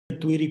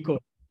We record.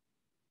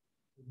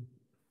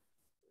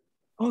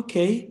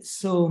 Okay,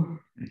 so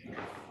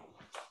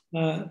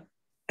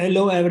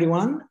hello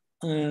everyone.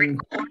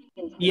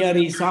 Here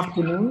is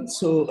afternoon,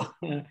 so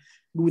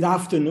good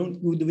afternoon,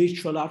 good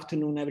virtual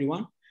afternoon,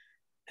 everyone.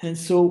 And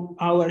so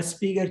our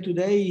speaker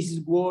today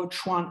is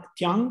Chuang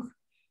Thiang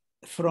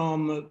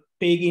from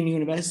Peking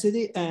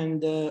University,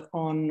 and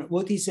on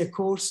what is a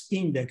coarse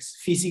index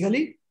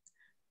physically.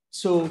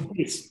 So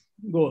please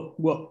go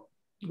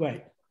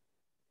ahead.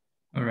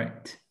 All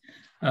right.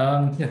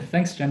 Yeah,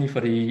 thanks, Jenny,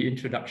 for the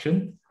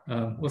introduction.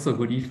 Also,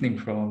 good evening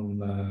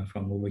from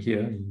over here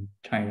in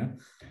China.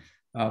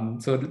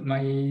 So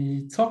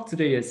my talk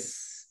today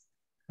is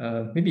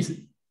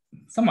maybe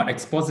somewhat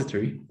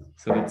expository.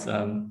 So it's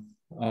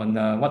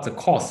on what's a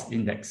coarse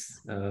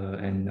index,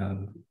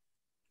 and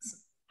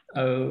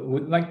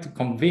would like to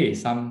convey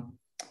some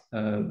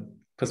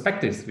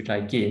perspectives which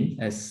I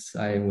gained as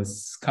I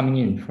was coming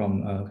in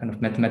from a kind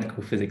of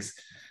mathematical physics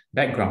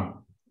background.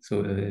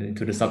 So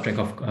into the subject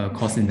of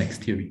coarse index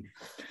theory.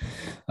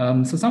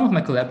 So some of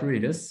my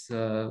collaborators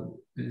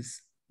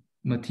is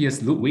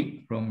Matthias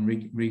Ludwig from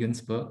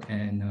Regensburg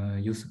and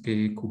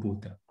Yosuke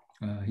Kubota.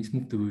 He's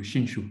moved to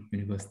Shinshu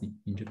University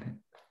in Japan.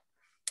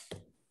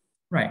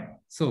 Right,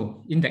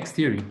 so index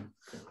theory.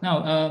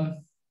 Now,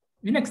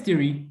 index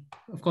theory,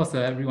 of course,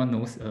 everyone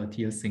knows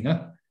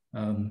Thiers-Singer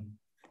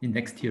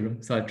index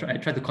theorem. So I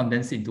try to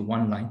condense it into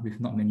one line with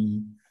not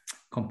many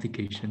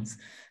complications.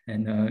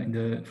 And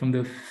from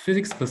the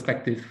physics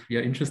perspective, we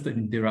are interested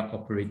in Dirac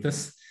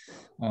operators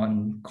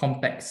on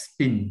compact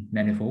spin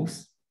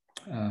manifolds.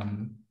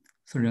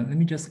 So let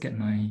me just get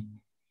my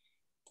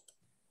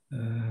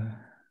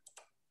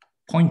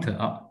pointer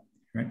up,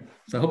 right?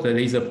 So I hope the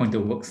laser pointer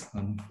works.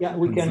 Yeah,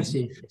 we can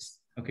see.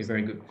 Okay,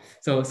 very good.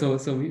 So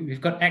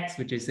we've got X,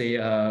 which is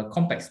a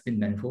compact spin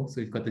manifold.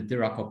 So we've got the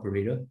Dirac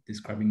operator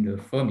describing the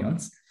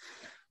fermions.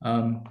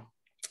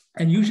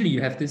 And usually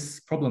you have this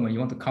problem when you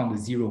want to count the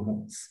zero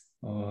modes,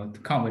 or to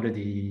count whether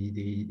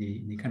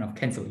they kind of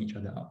cancel each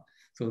other out.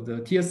 So the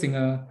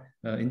Thiers-Singer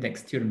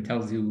index theorem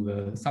tells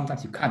you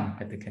sometimes you can't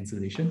have the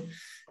cancellation,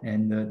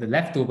 and the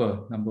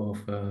leftover number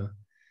of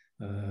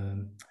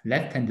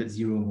left-handed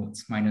zero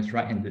modes minus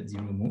right-handed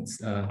zero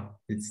modes,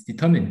 it's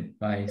determined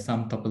by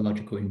some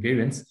topological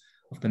invariance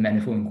of the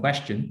manifold in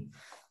question.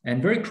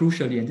 And very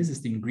crucially, and this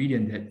is the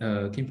ingredient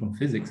that came from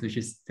physics, which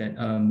is that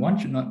one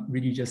should not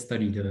really just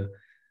study the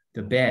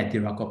bare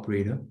Dirac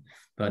operator,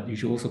 but you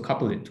should also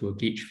couple it to a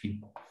gauge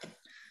field.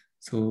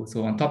 So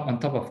on top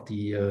of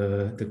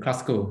the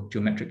classical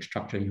geometric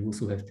structure, you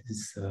also have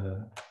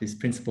this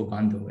principal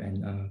bundle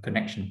and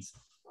connections.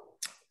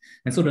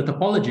 And so the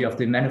topology of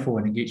the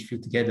manifold and the gauge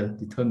field together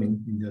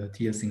determine in the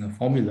Thiers-Singer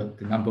formula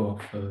the number of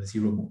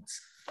zero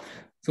modes.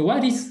 So why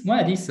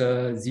are these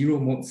zero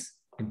modes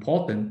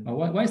important? Or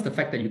why is the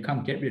fact that you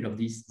can't get rid of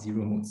these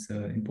zero modes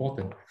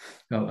important?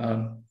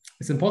 Well,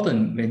 it's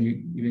important when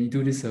you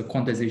do this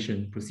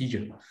quantization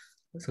procedure.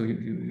 So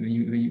when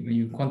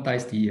you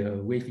quantize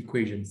the wave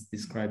equations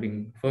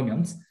describing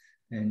fermions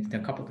and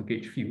they're coupled to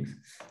gauge fields,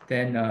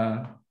 then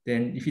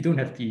if you don't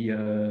have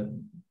the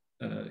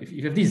if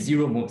you have these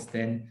zero modes,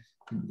 then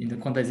in the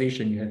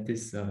quantization you have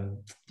this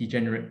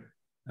degenerate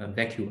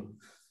vacuum.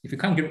 If you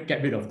can't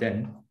get rid of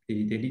them, they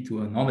lead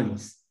to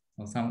anomalies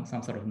or some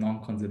sort of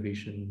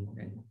non-conservation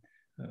and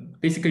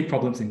basically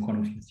problems in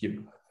quantum field theory.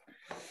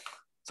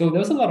 So there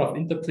was a lot of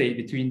interplay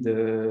between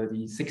the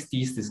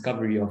 60s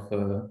discovery of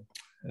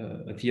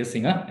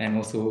Thiers-Singer and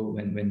also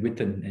when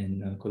Witten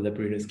and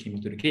collaborators came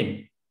into the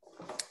game.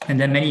 And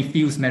then many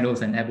Fields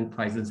medals and Abel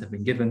prizes have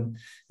been given.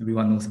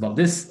 Everyone knows about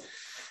this.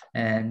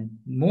 And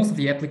most of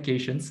the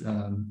applications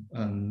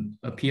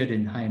appeared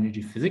in high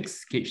energy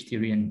physics, gauge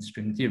theory, and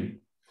string theory.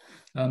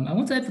 I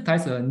want to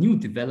advertise a new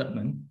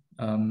development,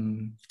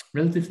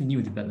 relatively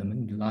new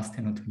development in the last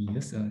 10 or 20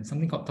 years,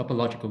 something called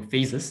topological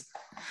phases.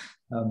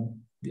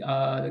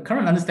 The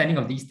current understanding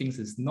of these things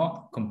is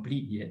not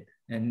complete yet.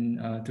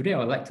 And today I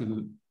would like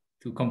to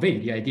convey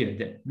the idea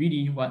that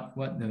really what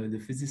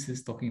the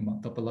physicists talking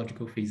about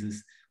topological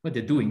phases, what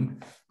they're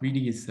doing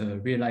really is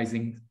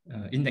realizing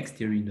index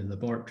theory in the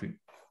laboratory.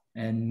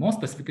 And more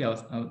specifically,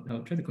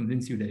 I'll try to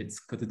convince you that it's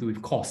got to do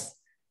with coarse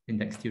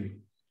index theory.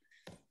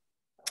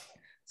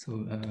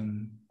 So,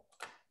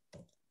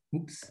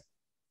 oops,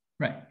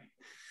 right.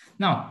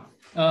 Now,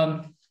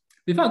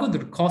 before I go to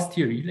the coarse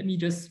theory, let me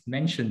just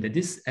mention that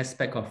this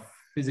aspect of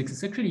physics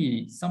is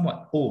actually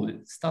somewhat old.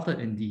 It started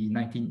in the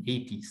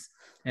 1980s.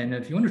 And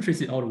if you want to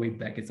trace it all the way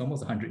back, it's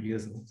almost 100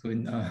 years old. So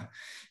in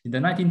the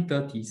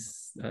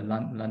 1930s,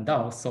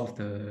 Landau solved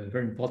a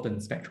very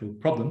important spectral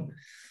problem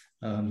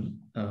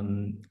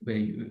where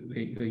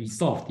he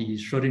solved the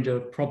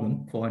Schrödinger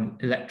problem for an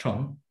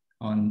electron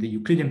on the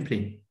Euclidean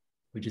plane,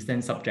 which is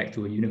then subject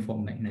to a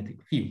uniform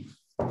magnetic field.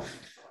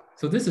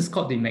 So this is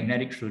called the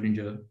magnetic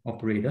Schrödinger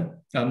operator,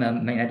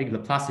 magnetic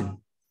Laplacian,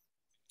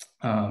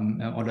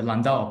 or the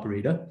Landau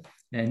operator.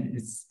 And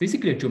it's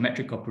basically a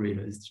geometric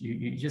operator.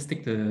 You just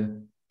take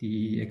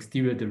the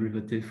exterior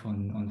derivative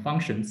on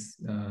functions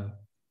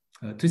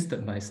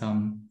twisted by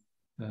some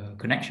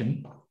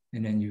connection,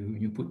 and then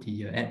you put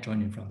the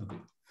adjoint in front of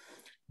it.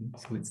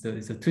 So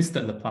it's a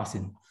twisted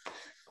Laplacian.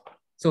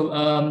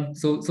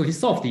 So he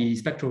solved the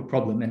spectral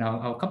problem, and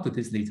I'll come to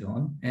this later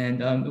on.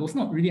 And it was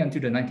not really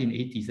until the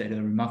 1980s that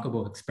a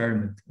remarkable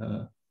experiment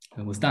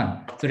was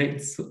done.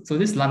 So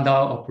this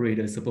Landau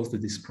operator is supposed to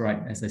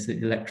describe, as I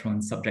said,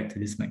 electrons subject to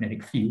this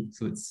magnetic field.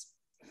 So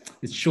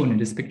it's shown in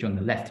this picture on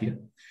the left here.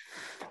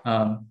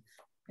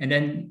 And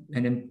then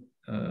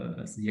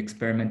the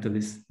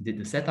experimentalist did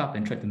the setup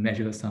and tried to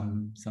measure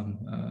something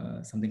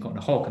called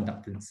the Hall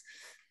conductance.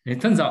 And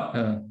it turns out,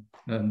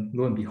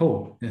 lo and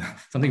behold,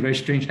 something very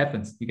strange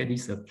happens. You get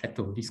these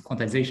plateau, this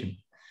quantization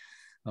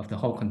of the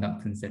Hall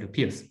conductance that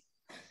appears.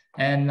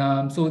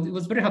 And so it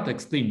was very hard to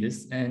explain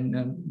this.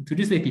 And to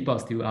this day, people are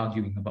still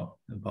arguing about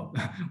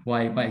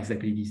why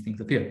exactly these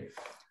things appear.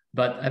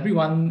 But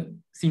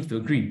everyone seems to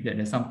agree that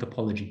there's some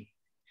topology.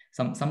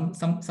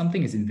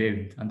 Something is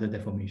invariant under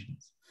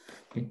deformations,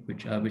 okay,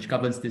 which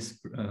governs this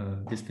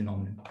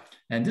phenomenon.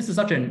 And this is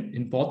such an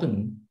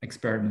important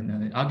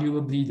experiment,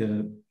 arguably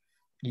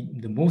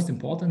the most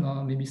important,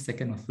 or maybe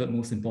second or third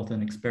most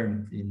important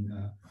experiment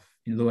in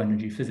low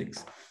energy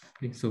physics.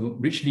 Okay, so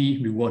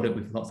richly rewarded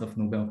with lots of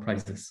Nobel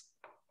Prizes.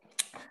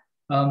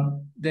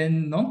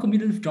 Then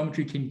non-commutative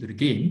geometry came to the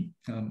game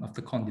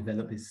after Kohn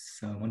developed this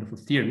wonderful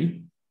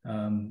theory.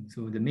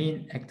 So the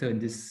main actor in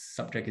this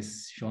subject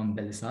is Jean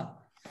Belisard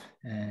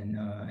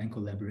and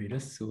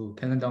collaborators. So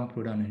Calendar,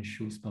 Prodan, and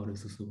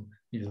Schulz-Bowders also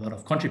did a lot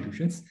of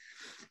contributions.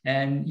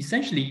 And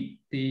essentially,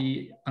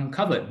 they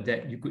uncovered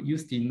that you could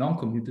use the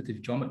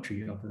non-commutative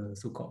geometry of the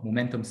so-called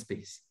momentum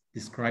space,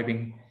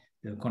 describing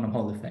the quantum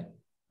Hall effect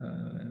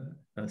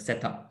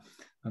setup.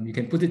 You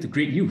can put it to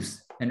great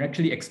use and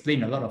actually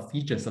explain a lot of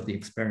features of the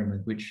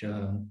experiment, which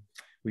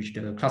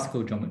the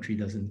classical geometry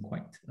doesn't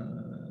quite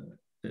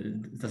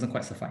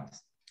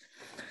suffice.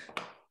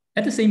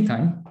 At the same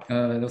time,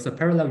 there was a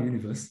parallel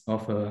universe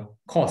of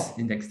Coarse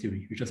index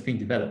theory, which was being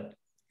developed,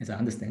 as I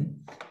understand,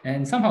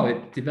 and somehow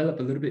it developed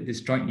a little bit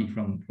disjointly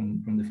from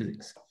the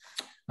physics.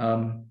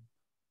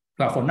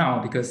 But for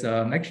now, because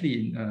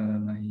actually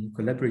my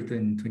collaborator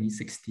in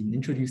 2016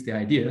 introduced the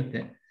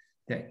idea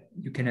that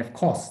you can have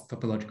Coarse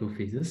topological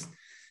phases,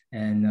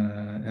 and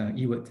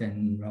Ewert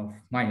and Ralph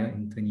Meyer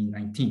in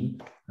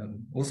 2019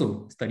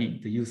 also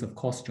studied the use of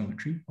Coarse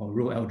geometry or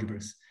row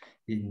algebras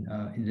in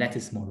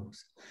lattice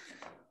models.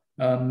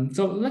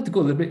 So I'd like to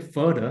go a little bit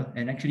further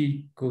and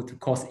actually go to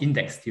Coarse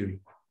index theory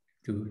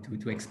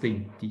to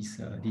explain these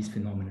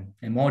phenomena,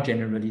 and more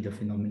generally the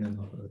phenomenon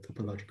of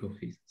topological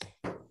phases.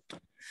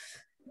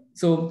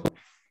 So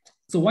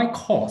why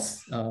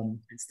Coarse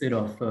instead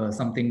of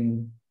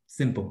something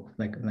simple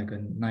like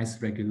a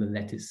nice regular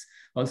lattice?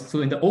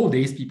 So in the old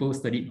days, people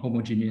studied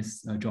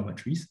homogeneous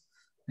geometries,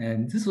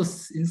 and this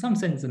was in some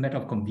sense a matter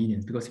of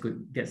convenience because you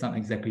could get some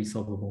exactly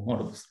solvable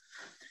models.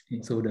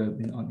 Okay, so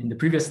in the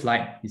previous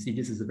slide, you see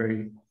this is a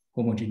very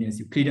homogeneous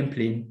Euclidean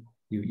plane.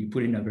 You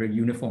put in a very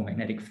uniform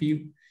magnetic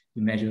field.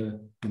 You measure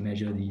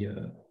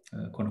the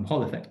quantum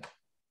Hall effect.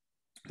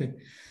 Okay.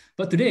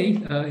 But today,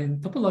 in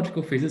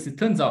topological phases, it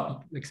turns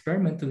out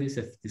experimentalists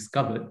have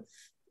discovered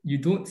you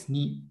don't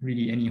need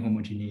really any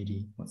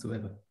homogeneity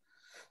whatsoever.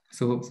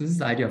 So this is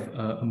the idea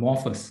of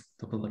amorphous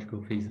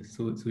topological phases.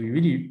 So you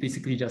really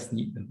basically just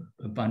need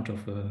a bunch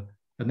of a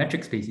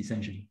metric space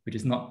essentially, which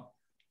is not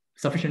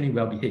sufficiently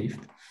well behaved.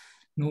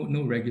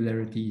 No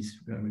regularity is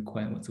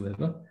required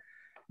whatsoever,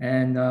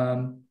 and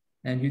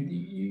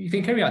you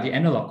can carry out the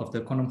analog of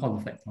the quantum Hall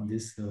effect on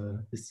this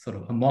sort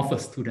of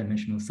amorphous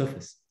two-dimensional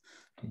surface.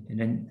 Okay. And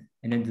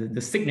then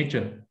the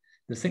signature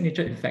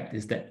effect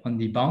is that on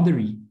the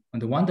boundary, on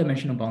the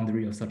one-dimensional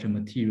boundary of such a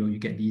material, you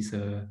get these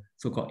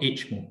so-called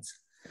H modes.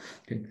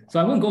 Okay. So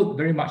I won't go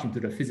very much into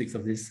the physics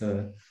of this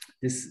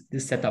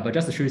setup, but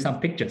just to show you some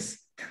pictures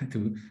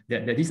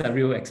that these are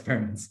real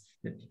experiments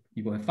that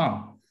people have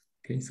found.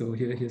 Okay, so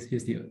here's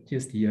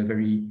the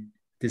very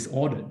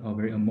disordered or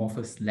very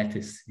amorphous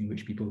lattice in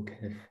which people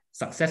have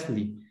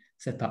successfully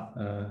set up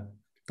a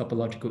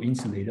topological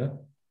insulator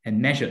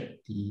and measured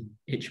the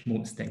H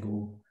modes that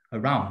go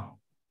around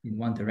in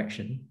one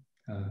direction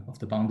of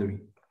the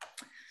boundary.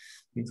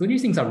 Okay, so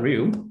these things are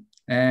real,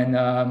 and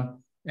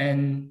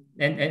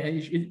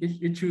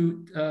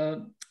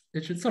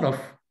it should sort of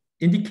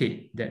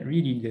indicate that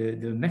really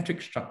the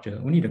metric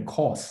structure, only the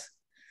Coarse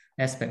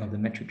aspect of the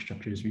metric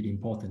structure is really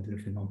important to the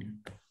phenomenon.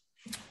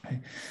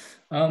 Okay.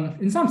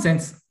 In some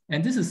sense,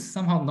 and this is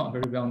somehow not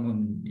very well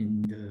known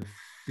in the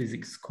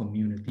physics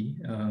community,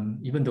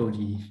 even though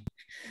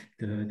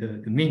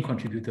the main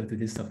contributor to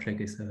this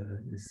subject is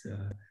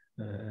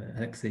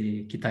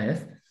Alexei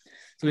Kitaev.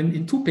 So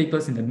in two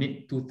papers in the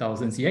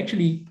mid-2000s, he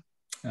actually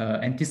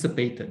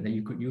anticipated that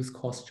you could use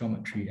Coarse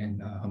geometry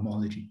and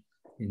homology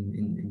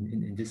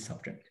in this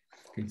subject.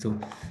 Okay, so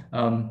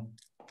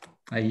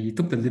I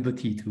took the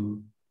liberty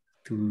to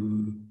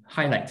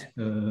highlight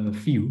a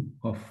few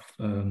of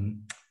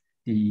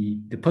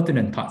the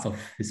pertinent parts of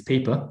his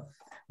paper,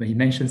 where he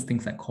mentions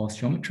things like Coarse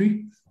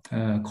geometry,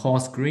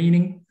 Coarse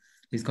graining.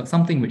 He's got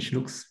something which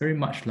looks very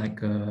much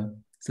like a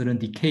certain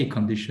decay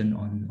condition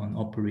on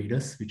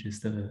operators, which is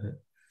the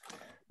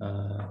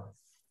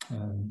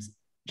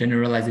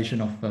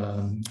generalization of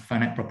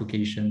finite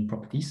propagation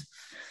properties.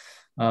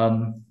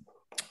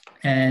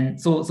 And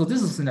so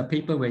this is in a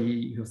paper where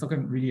he was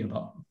talking really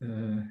about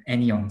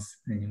anyons,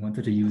 and he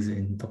wanted to use it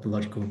in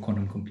topological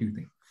quantum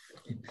computing.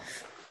 Okay.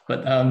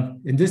 But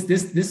in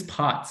this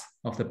part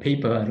of the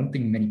paper, I don't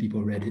think many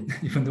people read it,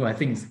 even though I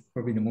think it's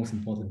probably the most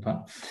important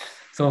part.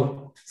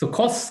 So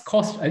coarse,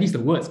 at least the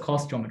words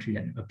coarse geometry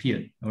had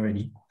appeared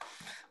already.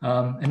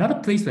 Another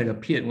place where it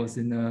appeared was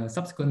in a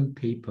subsequent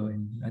paper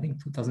in, I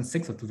think,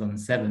 2006 or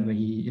 2007, where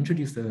he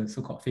introduced the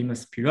so-called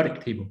famous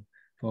periodic table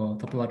for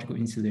topological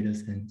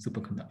insulators and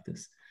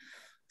superconductors.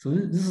 So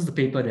this is the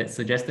paper that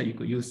suggested you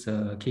could use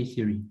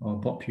K-theory or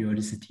Bott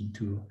periodicity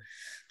to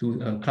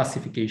do a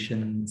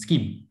classification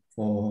scheme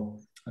for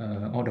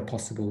all the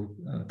possible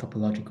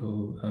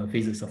topological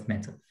phases of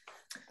matter.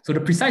 So the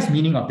precise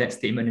meaning of that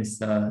statement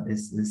is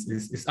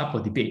up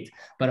for debate,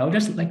 but I would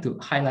just like to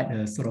highlight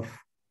a sort of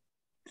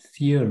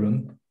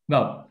theorem.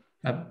 Well,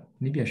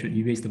 maybe I should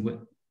erase the word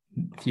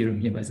theorem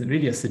here, but it's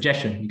really a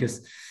suggestion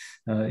because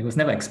it was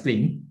never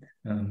explained.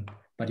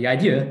 But the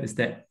idea is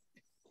that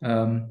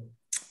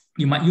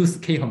you might use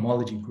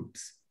K-homology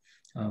groups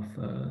of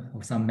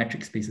some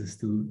metric spaces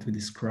to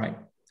describe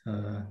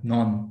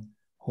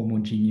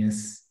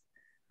non-homogeneous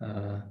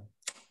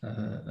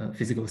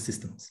physical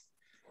systems.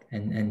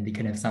 And they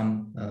can have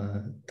some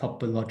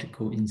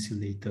topological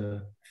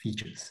insulator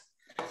features.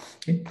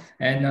 Okay.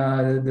 And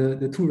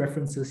the two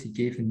references he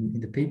gave in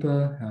the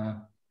paper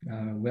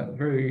were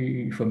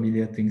very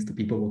familiar things to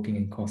people working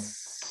in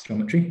coarse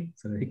geometry.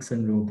 So the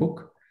Hickson-Rowe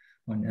book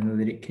on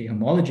analytic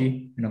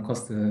K-homology, and of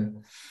course the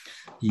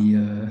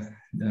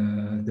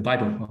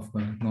Bible of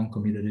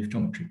non-commutative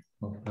geometry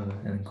of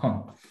Alan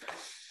Kohn.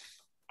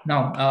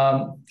 Now,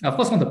 I of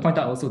course want to point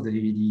out also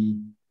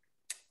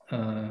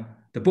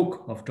the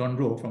book of John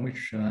Rowe, from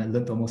which I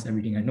learned almost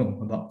everything I know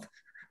about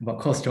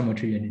coarse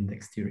geometry and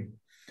index theory.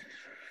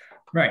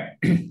 Right.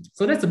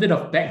 So that's a bit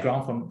of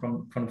background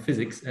from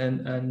physics,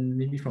 and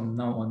maybe from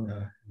now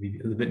on maybe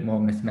a little bit more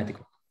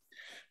mathematical.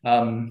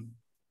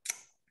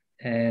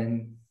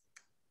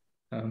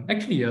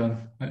 Actually,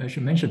 I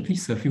should mention,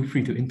 please feel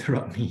free to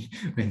interrupt me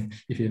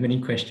if you have any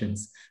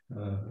questions,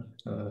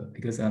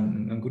 because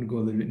I'm going to go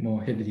a little bit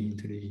more heavily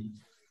into the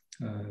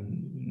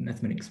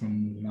mathematics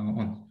from now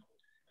on.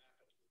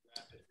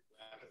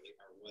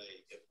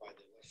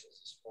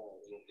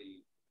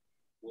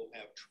 We'll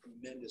have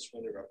tremendous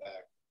wind at our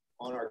back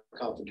on our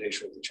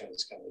confrontation with the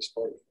Chinese Communist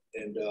Party.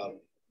 And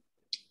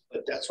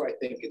but that's why I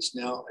think it's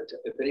now,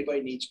 if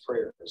anybody needs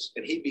prayers,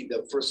 and he'd be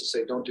the first to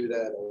say, don't do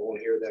that, I won't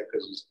hear that,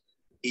 because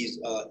he's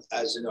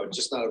as you know,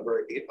 just not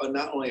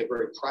only a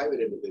very private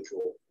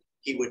individual,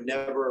 he would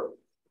never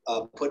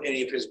put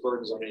any of his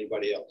burdens on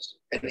anybody else.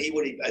 And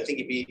I think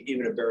he'd be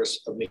even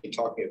embarrassed of me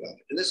talking about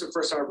it. And this is the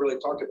first time I've really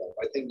talked about it.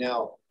 I think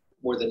now,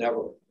 more than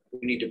ever, we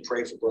need to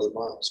pray for Brother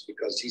Miles,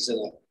 because he's in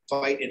a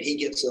fight and he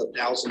gets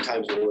 1,000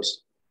 times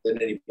worse than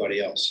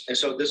anybody else. And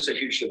so this is a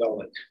huge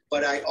development.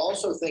 But I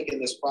also think in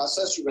this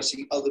process, you're going to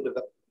see other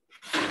developments.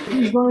 What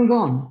is going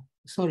on?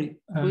 Sorry.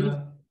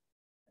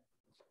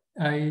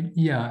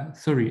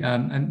 Sorry.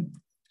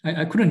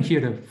 I couldn't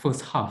hear the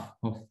first half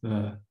of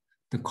the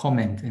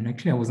comment, and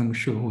actually I wasn't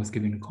sure who was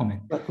giving the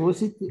comment. But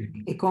was it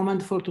a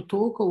comment for to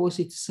talk, or was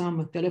it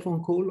some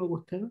telephone call or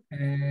whatever?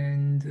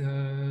 And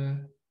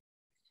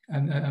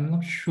I'm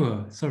not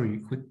sure. Sorry,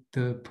 could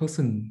the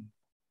person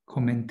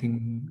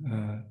commenting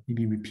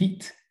maybe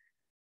repeat?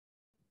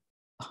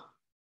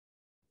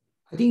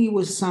 I think it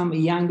was some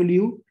Yang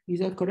Liu.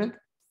 Is that correct?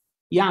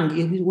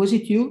 Yang, was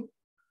it you?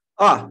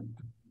 Ah,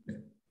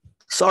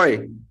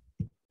 sorry.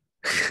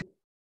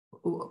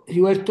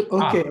 You were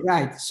okay,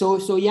 right.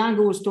 So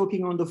Yang was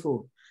talking on the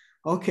phone.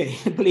 Okay,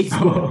 please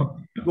go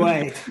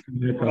ahead.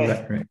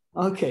 Right.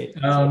 Okay.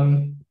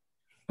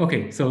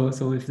 Okay, so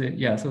if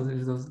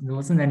there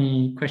wasn't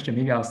any question,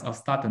 maybe I'll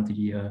start onto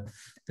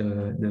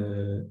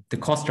the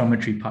coarse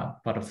geometry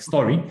part of the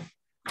story.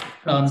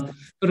 So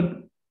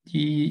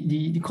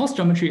the coarse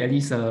geometry, at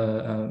least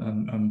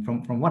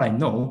from what I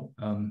know,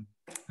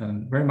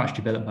 very much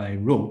developed by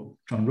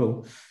John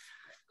Rowe.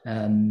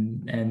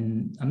 And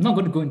I'm not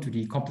going to go into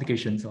the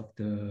complications of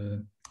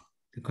the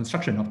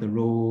construction of the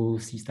Rowe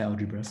C-style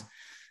algebras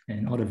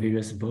and all the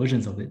various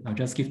versions of it. I'll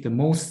just give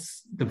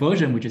the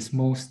version which is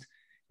most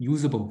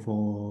usable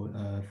for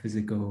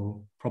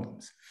physical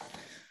problems.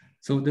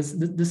 So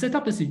the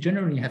setup is you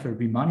generally have a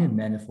Riemannian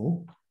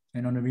manifold,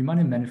 and on a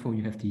Riemannian manifold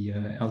you have the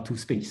L2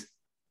 space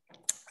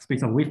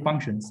of wave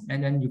functions,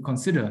 and then you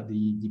consider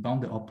the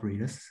bounded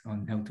operators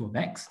on L2 of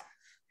x,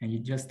 and you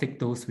just take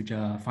those which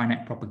are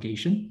finite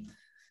propagation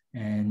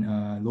and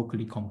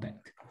locally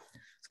compact.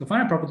 So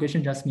finite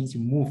propagation just means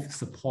you move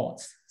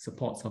supports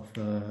of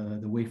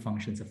the wave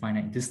functions a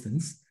finite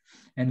distance,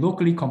 and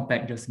locally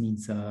compact just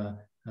means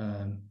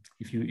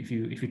if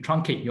you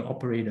truncate your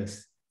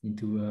operators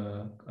into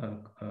a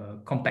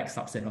compact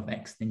subset of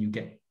x, then you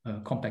get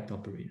a compact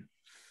operator.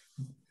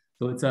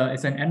 So it's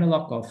an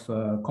analog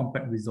of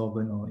compact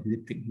resolvent or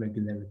elliptic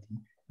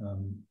regularity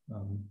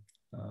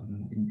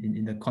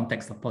in the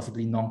context of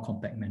possibly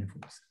non-compact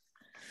manifolds.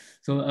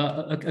 So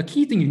a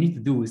key thing you need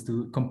to do is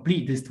to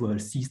complete this to a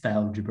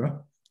C-style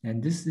algebra.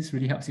 And this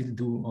really helps you to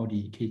do all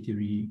the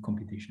K-theory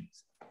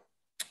computations.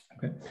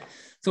 Okay,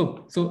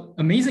 so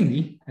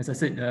amazingly, as I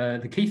said,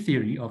 the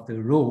K-theory of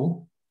the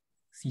row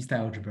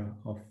C-style algebra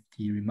of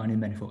the Riemannian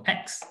manifold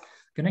X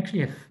can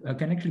actually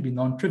be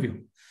non-trivial.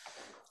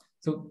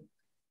 So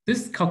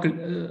this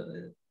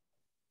the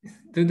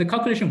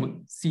calculation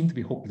would seem to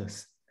be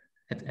hopeless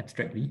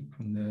abstractly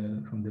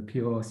from the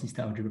pure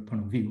C-style algebra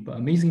point of view, but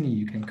amazingly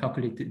you can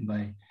calculate it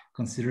by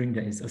considering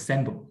that it's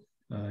assembled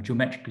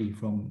geometrically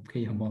from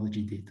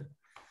K-homology data.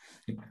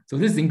 Okay. So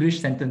this English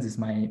sentence is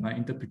my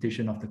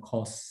interpretation of the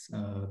Coarse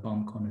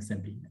bound Korn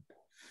assembly.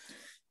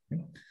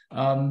 Okay.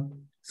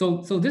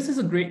 So this is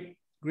a great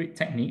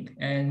technique,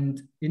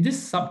 and in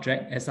this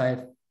subject, as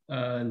I've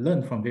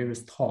learned from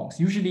various talks,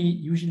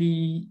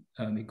 usually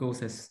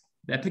the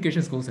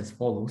applications goes as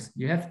follows.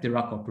 You have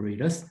Dirac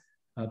operators.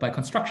 By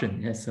construction,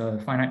 it has a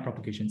finite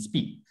propagation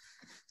speed.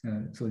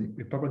 So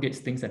it propagates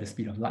things at the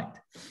speed of light.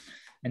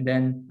 And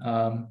then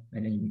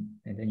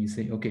you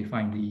say, okay,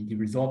 fine, the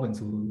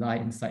resolvents will lie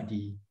inside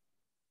the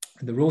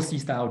row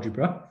C-style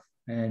algebra,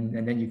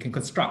 and then you can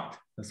construct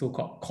the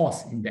so-called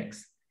Coarse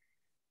index,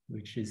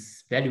 which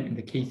is valued in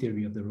the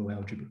K-theory of the row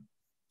algebra.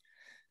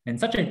 And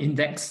such an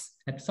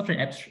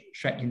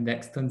abstract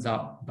index turns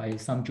out by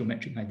some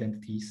geometric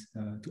identities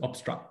to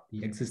obstruct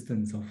the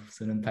existence of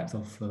certain types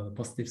of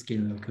positive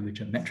scalar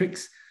curvature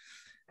metrics.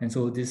 And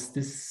so this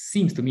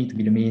seems to me to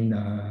be the main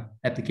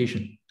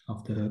application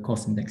of the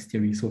Coarse index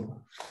theory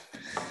so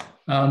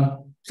far.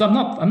 So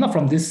I'm not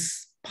from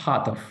this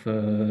part of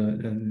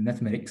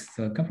mathematics.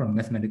 I come from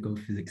mathematical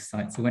physics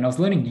side. So when I was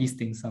learning these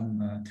things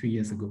some 3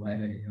 years ago,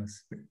 I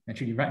was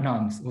actually right now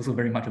I'm also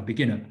very much a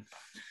beginner.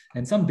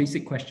 And some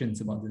basic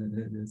questions about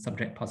the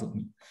subject puzzled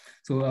me.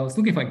 So I was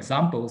looking for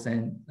examples,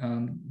 and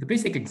the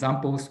basic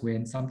examples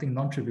when something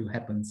non-trivial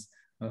happens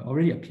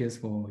already appears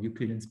for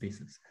Euclidean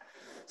spaces.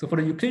 So for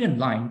the Euclidean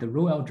line, the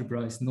row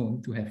algebra is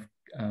known to have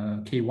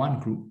K1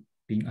 group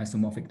being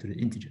isomorphic to the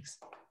integers.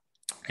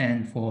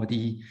 And for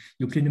the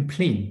Euclidean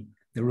plane,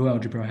 the row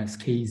algebra has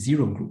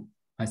K0 group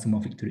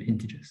isomorphic to the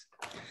integers.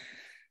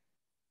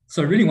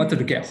 So I really wanted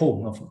to get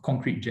hold of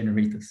concrete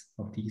generators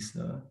of these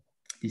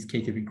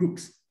K-theory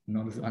groups in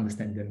order to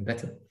understand them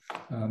better.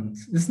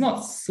 It's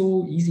not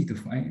so easy to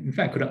find. In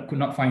fact, I could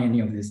not find any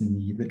of this in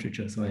the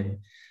literature, so I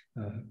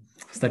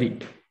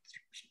started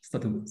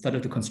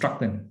to construct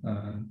them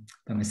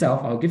by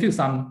myself. I'll give you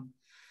some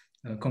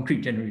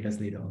concrete generators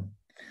later on.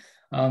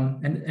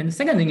 And the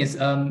second thing is,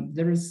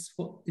 there is,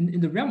 in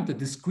the realm of the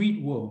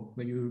discrete world,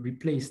 where you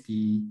replace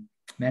the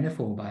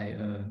manifold by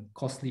a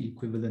costly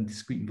equivalent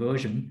discrete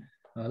version,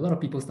 a lot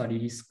of people study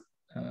these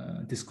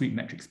discrete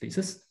metric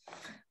spaces.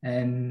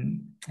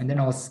 And then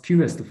I was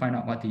curious to find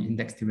out what the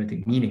index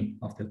theoretic meaning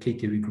of the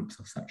K-theory groups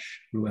of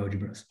such row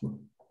algebras were.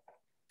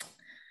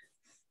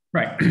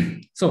 Right,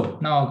 so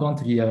now I'll go on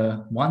to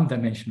the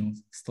one-dimensional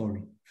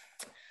story.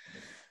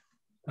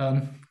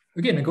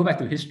 Again, I go back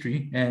to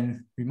history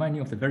and remind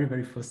you of the very,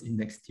 very first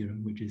index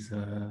theorem, which is,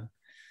 I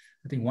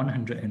think,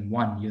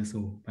 101 years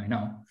old by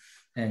now.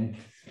 And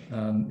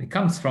it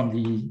comes from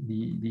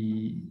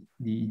the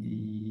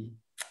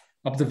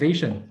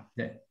observation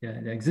that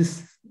there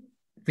exists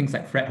things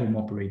like Fredholm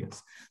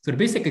operators. So the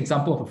basic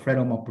example of a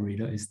Fredholm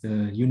operator is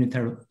the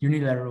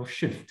unilateral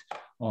shift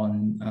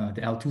on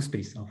the L2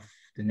 space of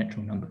the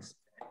natural numbers.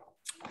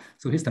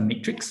 So here's the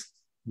matrix,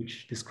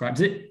 which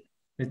describes it.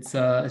 It's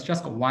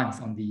just got ones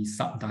on the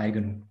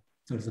sub-diagonal.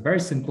 So it's a very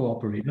simple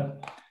operator.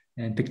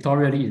 And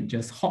pictorially, it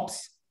just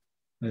hops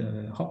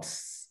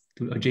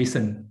to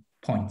adjacent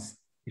points.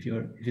 If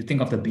you think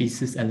of the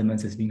basis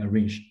elements as being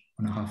arranged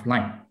on a half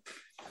line.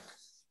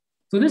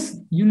 So this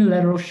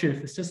unilateral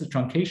shift is just a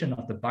truncation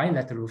of the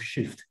bilateral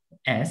shift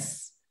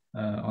S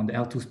on the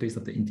L2 space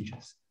of the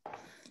integers.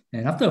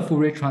 And after a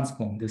Fourier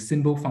transform, the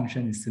symbol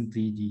function is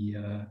simply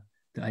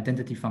the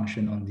identity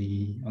function on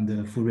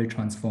the Fourier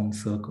transform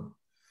circle.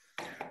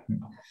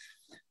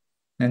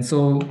 And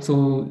so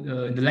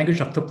in the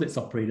language of Toeplitz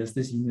operators,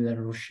 this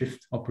unilateral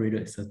shift operator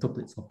is a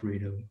Toeplitz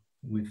operator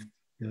with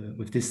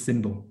this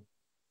symbol.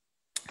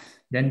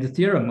 Then the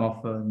theorem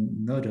of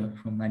Noether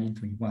from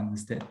 1921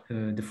 is that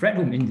the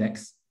Fredholm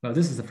index, well,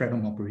 this is a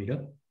Fredholm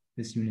operator,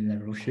 this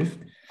unilateral shift,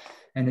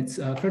 and its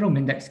Fredholm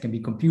index can be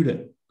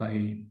computed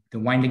by the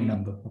winding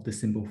number of the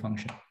symbol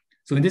function.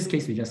 So in this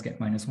case, we just get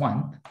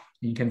 -1, and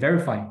you can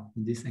verify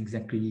in this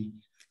exactly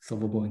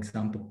solvable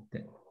example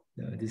that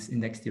this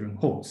index theorem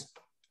holds.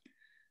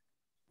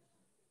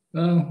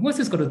 What's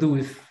this got to do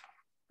with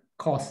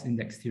Coarse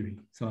index theory?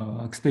 So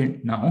I'll explain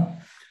it now.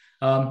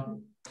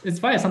 It's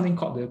via something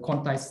called the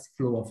quantized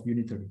flow of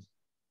unitaries.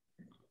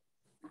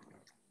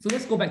 So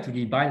let's go back to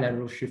the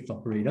bilateral shift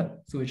operator.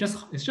 So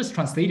it's just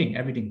translating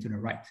everything to the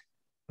right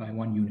by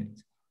 1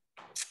 unit.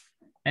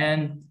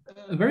 And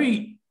a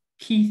very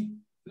key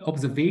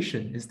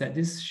observation is that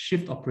this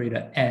shift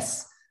operator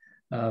S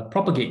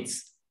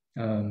propagates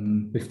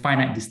with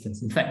finite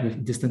distance, in fact,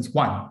 with distance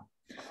 1.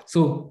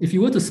 So if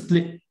you were to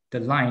split the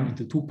line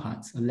into two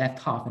parts, a left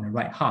half and a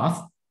right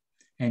half,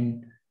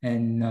 and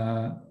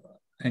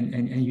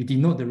you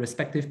denote the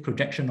respective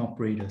projection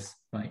operators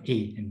by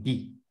A and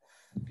B.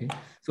 Okay,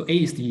 so A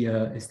is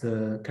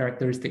the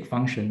characteristic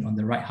function on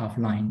the right half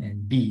line,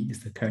 and B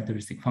is the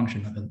characteristic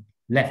function on the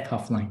left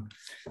half line.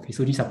 Okay,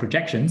 so these are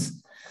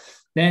projections.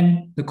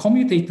 Then the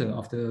commutator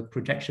of the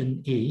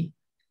projection A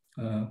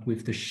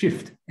with the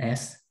shift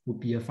S would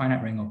be a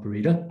finite rank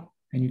operator,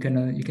 and you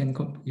can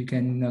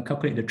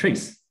calculate the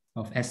trace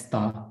of S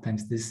star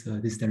times this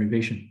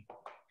derivation.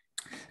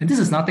 And this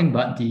is nothing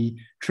but the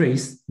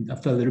trace,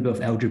 after a little bit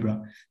of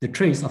algebra, the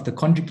trace of the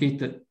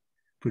conjugated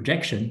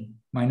projection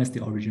minus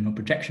the original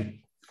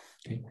projection.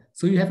 Okay,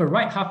 so you have a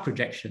right half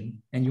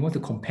projection and you want to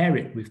compare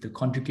it with the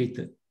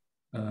conjugated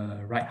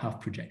right half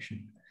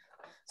projection.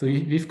 So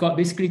we've got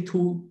basically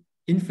two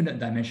infinite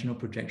dimensional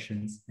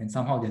projections, and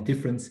somehow their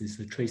difference is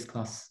a trace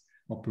class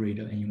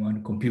operator, and you want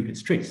to compute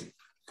its trace.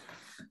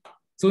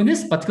 So in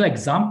this particular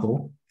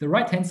example, the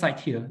right-hand side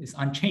here is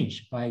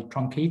unchanged by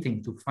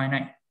truncating to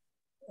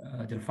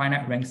the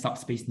finite rank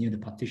subspace near the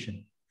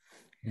partition.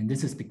 And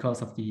this is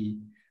because of the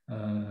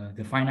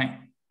finite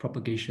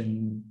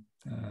propagation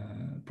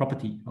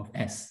property of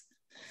S.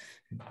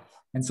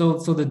 And so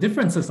the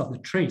differences of the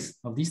trace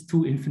of these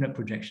two infinite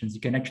projections, you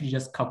can actually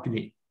just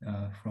calculate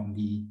from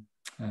the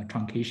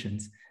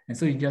truncations. And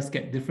so you just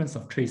get difference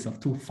of trace of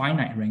two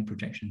finite rank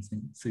projections.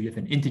 And so you have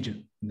an integer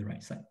on the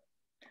right side.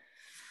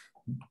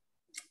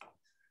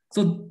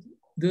 So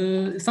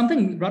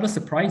something rather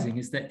surprising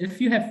is that if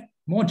you have,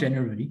 more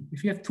generally,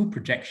 if you have two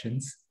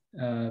projections,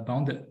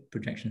 bounded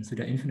projections, so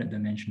they're infinite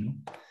dimensional,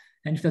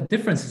 and if the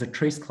difference is a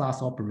trace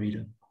class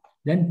operator,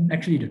 then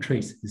actually the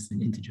trace is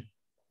an integer.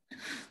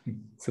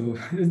 So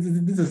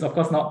this is of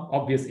course not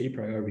obvious a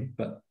priori,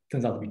 but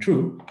turns out to be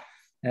true.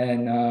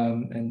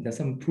 And there's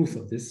some proofs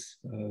of this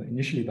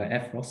initially by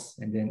Efros,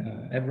 and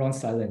then Evron,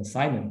 Seiler, and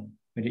Simon,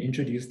 when they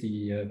introduced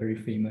the very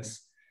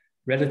famous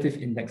relative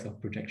index of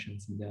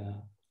projections in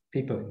the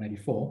paper in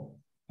 '94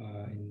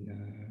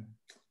 in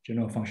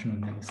Journal of Functional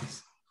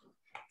Analysis.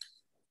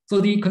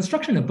 So the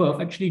construction above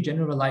actually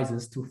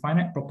generalizes to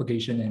finite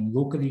propagation and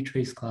locally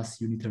trace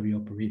class unitary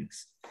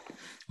operators,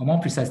 or more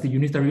precisely,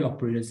 unitary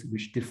operators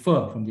which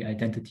differ from the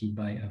identity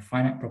by a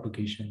finite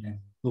propagation and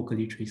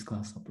locally trace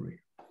class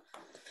operator.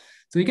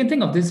 So you can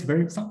think of this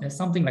as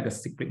something like a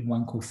cyclic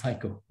one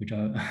co-cycle, which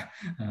I'll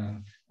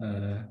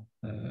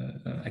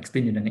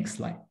explain in the next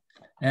slide.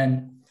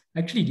 And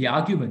actually, the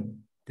argument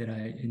that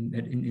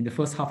in the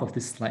first half of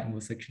this slide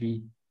was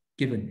actually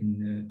given in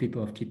the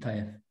paper of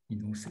Kitaev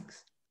in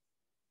 '06.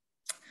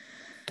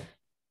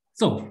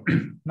 So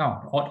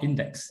now odd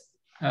index.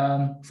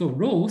 So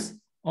Rho's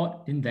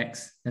odd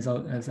index, as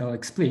I'll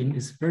explain,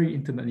 is very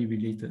intimately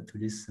related to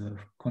this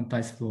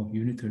quantized flow of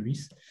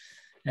unitaries.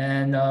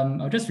 And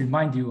I'll just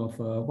remind you of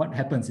what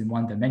happens in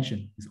one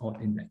dimension, this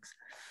odd index.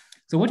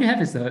 So what you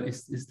have is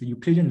the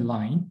Euclidean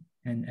line,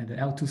 and at the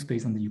L2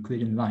 space on the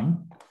Euclidean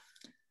line.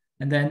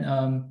 And then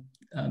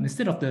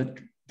instead of the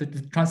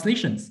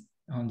translations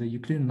on the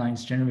Euclidean line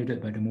is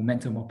generated by the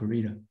momentum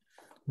operator.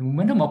 The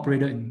momentum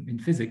operator in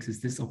physics is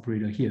this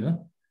operator here,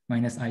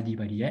 minus ID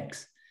by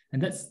dx.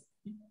 And that's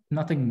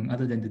nothing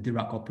other than the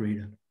Dirac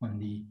operator on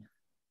the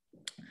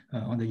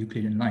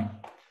Euclidean line.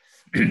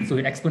 So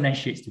it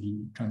exponentiates to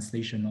the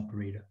translation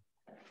operator.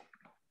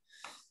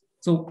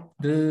 So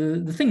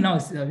the thing now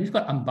is we've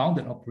got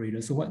unbounded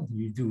operators. So what do?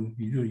 You do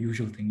the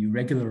usual thing. You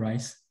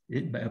regularize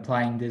it by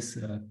applying this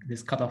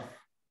cutoff,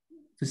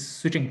 this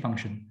switching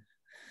function.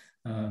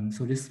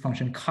 So this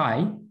function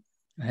chi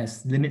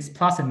has limits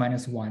plus and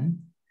minus 1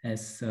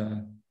 as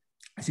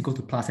you go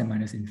to plus and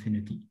minus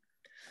infinity.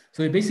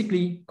 So it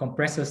basically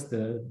compresses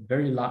the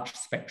very large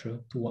spectra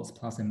towards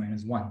plus and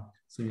minus 1.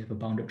 So you have a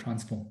bounded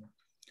transform.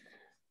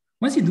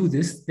 Once you do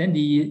this, then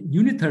the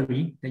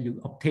unitary that you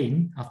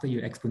obtain after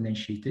you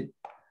exponentiate it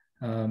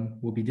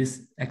will be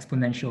this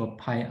exponential of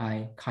pi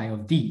I chi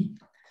of d.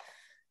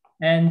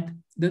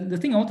 And the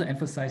thing I want to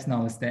emphasize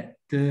now is that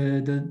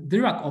the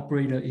Dirac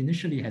operator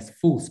initially has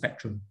full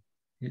spectrum.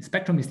 The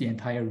spectrum is the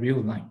entire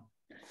real line.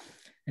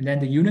 And then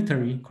the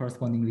unitary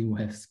correspondingly will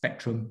have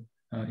spectrum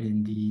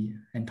in the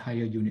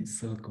entire unit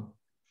circle.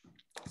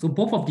 So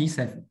both of these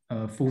have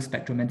full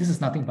spectrum, and this is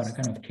nothing but a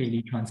kind of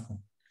Cayley transform.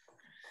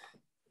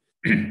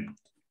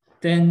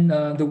 Then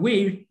the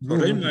way...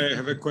 Sorry, may I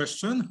have a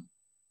question?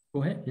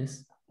 Go ahead,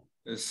 yes.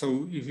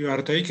 So if you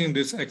are taking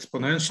this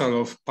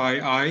exponential of pi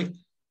I,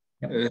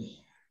 yep.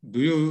 Do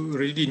you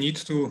really need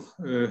to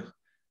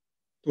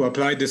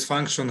apply this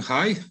function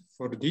high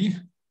for d?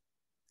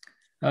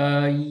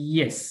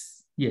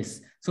 Yes.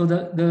 So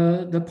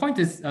the point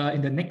is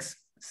in the next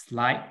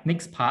slide,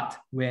 next part,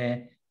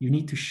 where you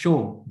need to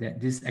show that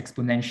this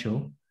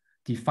exponential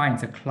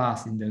defines a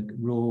class in the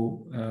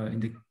row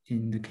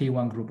in the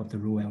K1 group of the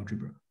row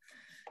algebra.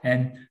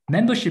 And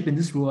membership in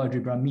this row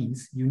algebra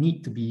means you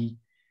need to be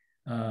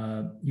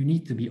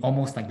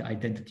almost like the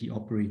identity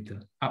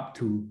operator up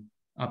to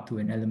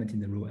an element in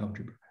the row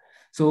algebra.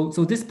 So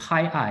this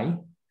pi I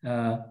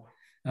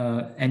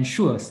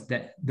ensures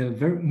that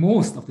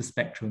most of the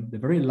spectrum, the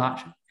very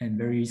large and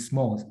very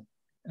small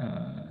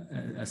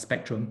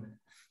spectrum,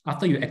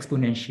 after you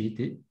exponentiate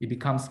it, it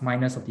becomes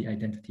minus of the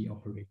identity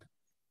operator.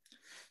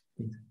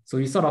 So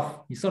you sort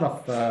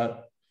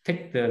of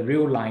take the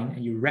real line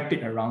and you wrap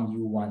it around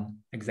U1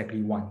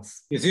 exactly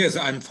once. Yes,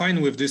 I'm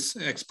fine with this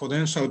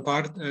exponential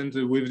part and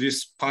with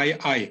this pi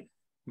I.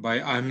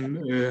 But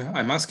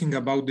I'm asking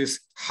about this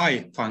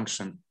high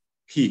function,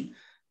 he.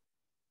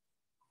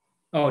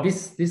 Oh,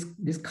 this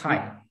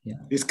chi. Yeah.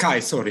 This chi,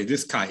 sorry,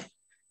 this chi.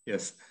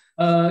 Yes.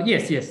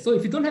 Yes. So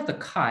if you don't have the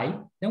chi,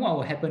 then what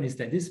will happen is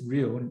that these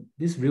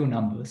real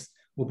numbers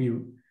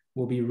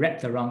will be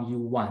wrapped around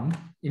U1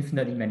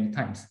 infinitely many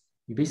times.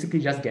 You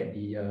basically just get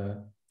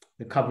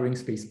the covering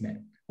space map.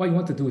 What you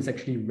want to do is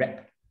actually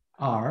wrap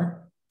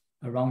R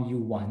around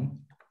U1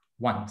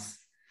 once.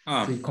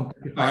 So you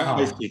complexify R.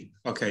 I see.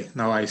 Okay,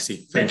 now I see.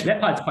 Thank you.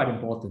 That part is quite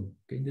important.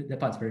 Okay, that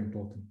part is very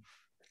important,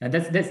 and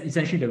that's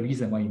essentially the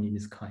reason why you need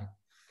this chi.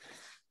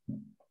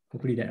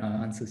 Hopefully that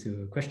answers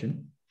your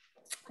question.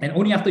 And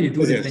only after you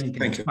do this, then you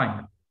can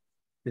define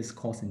this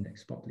coarse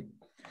index properly.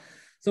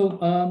 So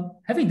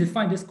having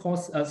defined this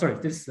coarse,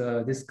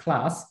 this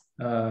class,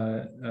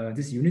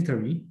 this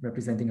unitary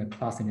representing a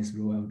class in this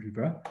row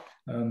algebra,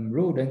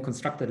 Rowe then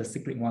constructed a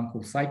cyclic one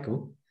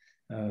cocycle,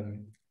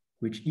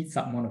 which eats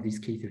up one of these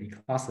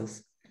K3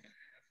 classes,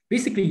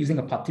 basically using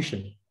a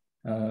partition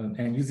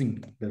and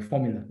using the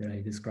formula that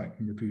I described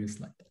in the previous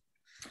slide.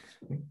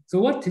 So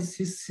what is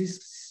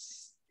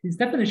his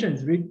definition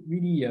is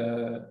really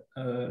a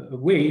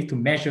way to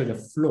measure the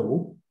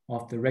flow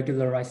of the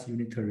regularized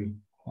unitary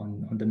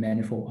on the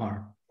manifold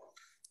R.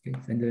 Okay?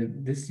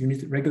 And this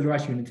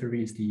regularized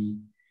unitary is the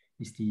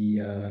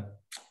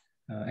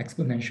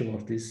exponential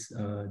of this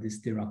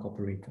Dirac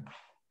operator.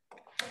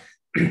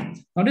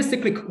 Now this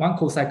cyclic one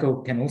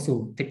cocycle can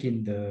also take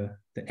in the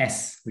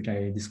S, which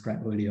I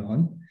described earlier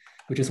on,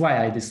 which is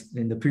why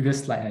in the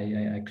previous slide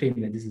I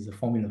claimed that this is a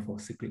formula for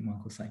cyclic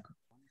one cocycle.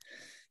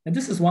 And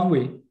this is one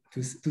way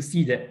to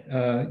see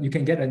that you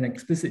can get an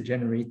explicit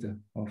generator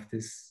of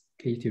this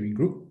K-theory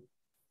group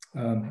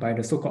by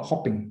the so-called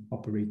hopping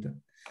operator.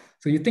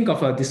 So you think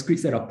of a discrete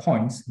set of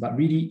points, but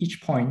really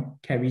each point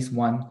carries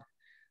one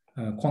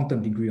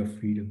quantum degree of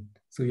freedom.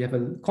 So you have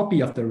a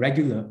copy of the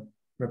regular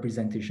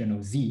representation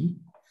of Z,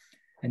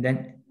 and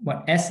then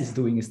what S is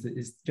doing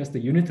is just the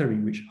unitary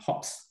which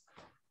hops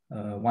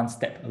one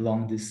step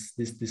along this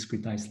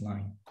discretized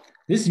line.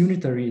 This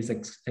unitary is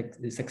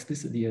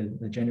explicitly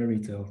a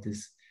generator of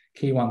this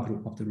K1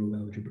 group of the Rowe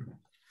algebra.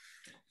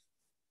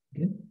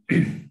 Okay.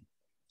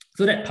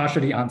 So that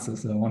partially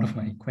answers one of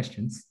my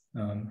questions.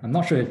 I'm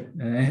not sure if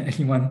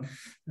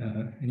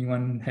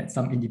anyone had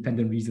some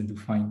independent reason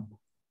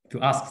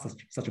to ask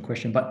such a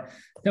question, but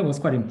that was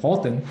quite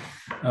important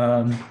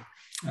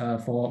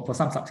for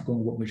some subsequent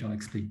work, which I'll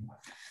explain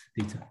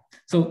later.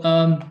 So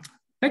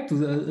back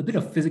to a bit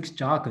of physics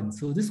jargon.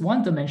 So this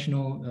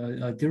one-dimensional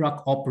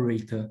Dirac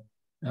operator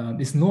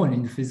is known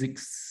in the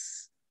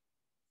physics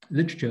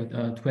literature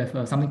to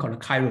have something called a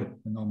chiral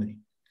anomaly.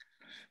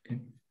 Okay.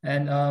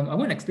 And I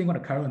won't explain what a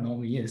chiral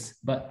anomaly is,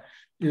 but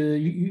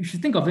you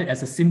should think of it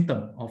as a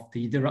symptom of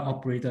the Dirac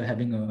operator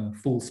having a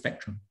full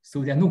spectrum.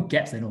 So there are no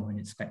gaps at all in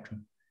its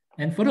spectrum.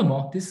 And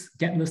furthermore, this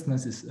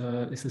gaplessness is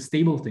a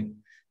stable thing.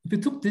 If you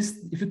took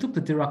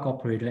the Dirac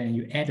operator and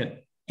you added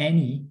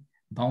any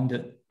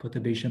bounded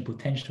perturbation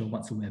potential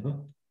whatsoever,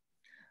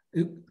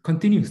 it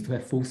continues to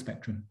have full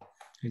spectrum.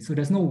 Okay, so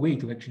there's no way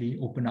to actually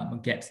open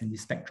up gaps in the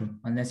spectrum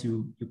unless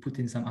you put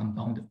in some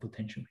unbounded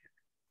potential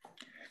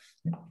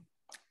here. Okay.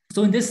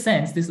 So in this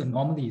sense, this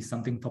anomaly is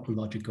something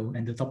topological,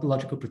 and the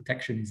topological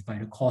protection is by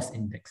the Coarse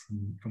index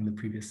from the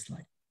previous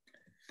slide.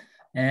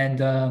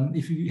 And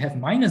if you have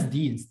minus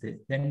D instead,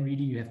 then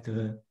really you have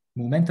the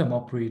momentum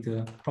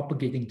operator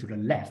propagating to the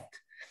left.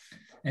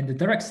 And the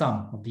direct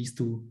sum of these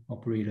two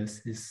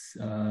operators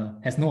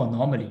has no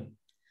anomaly.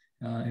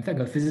 In fact,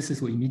 a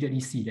physicist will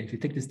immediately see that if you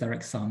take this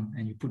direct sum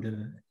and you put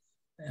the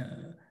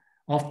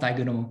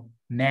off-diagonal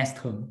mass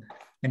term,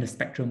 then the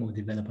spectrum will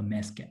develop a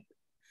mass gap.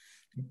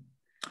 Okay.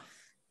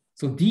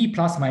 So D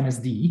plus minus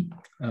D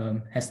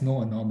has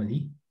no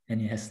anomaly,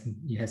 and it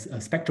has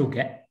a spectral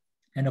gap.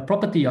 And the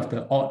property of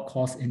the odd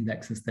Coarse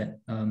index is that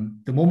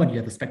the moment you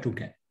have a spectral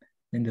gap,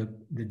 then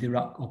the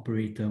Dirac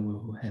operator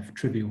will have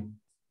trivial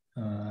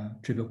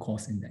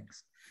Coarse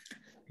index.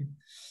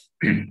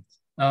 Okay.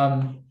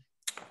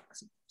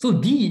 So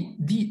the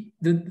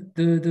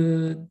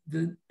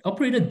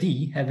operator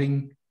D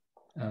having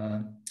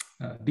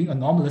being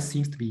anomalous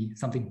seems to be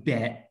something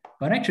bad,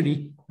 but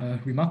actually,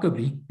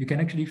 remarkably, you can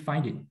actually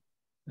find it,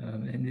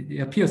 and it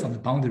appears on the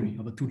boundary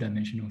of a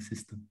two-dimensional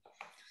system.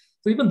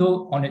 So even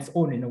though on its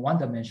own in a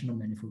one-dimensional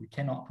manifold, we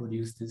cannot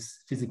produce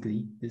this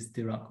physically, this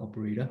Dirac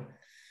operator,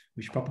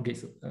 which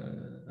propagates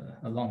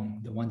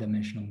along the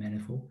one-dimensional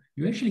manifold,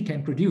 you actually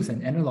can produce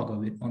an analog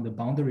of it on the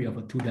boundary of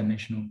a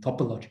two-dimensional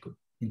topological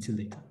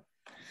insulator.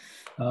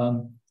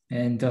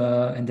 And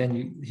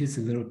then here's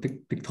a little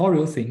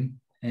pictorial thing,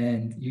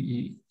 and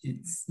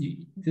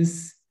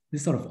this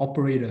sort of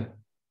operator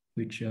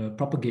which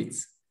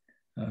propagates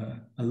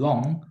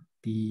along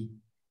the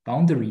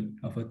boundary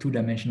of a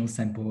two-dimensional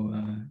sample.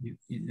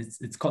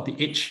 It's called the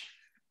edge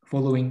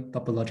following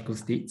topological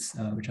states,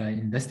 which I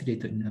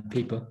investigated in a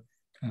paper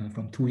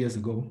from 2 years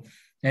ago,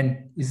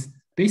 and is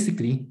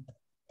basically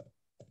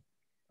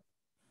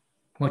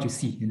what you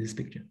see in this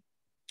picture,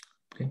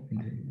 okay, in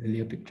the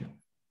earlier picture.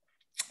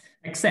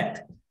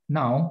 Except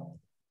now,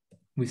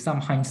 with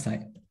some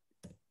hindsight,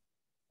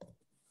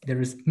 there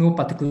is no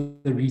particular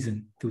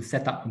reason to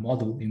set up a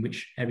model in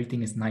which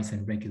everything is nice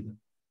and regular,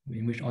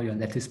 in which all your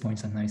lattice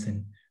points are nice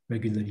and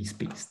regularly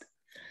spaced.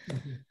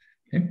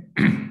 Okay.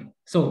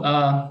 So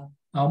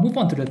I'll move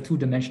on to the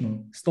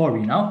two-dimensional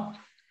story now.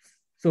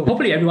 So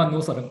hopefully everyone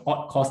knows what an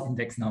odd coarse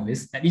index now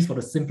is, at least for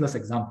the simplest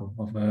example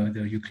of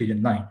the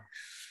Euclidean line.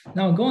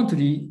 Now I'll go on to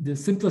the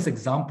simplest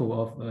example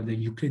of the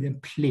Euclidean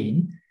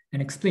plane and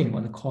explain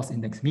what the coarse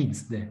index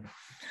means there.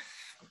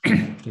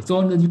 Okay, so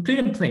on the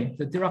Euclidean plane,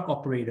 the Dirac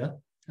operator,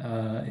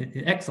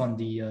 it acts on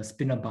the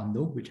spinor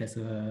bundle, which has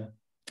a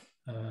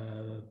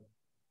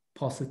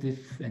positive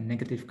and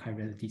negative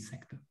chirality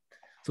sector.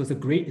 So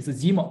it's a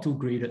Z mod 2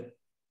 graded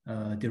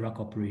Dirac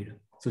operator.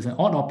 So it's an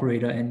odd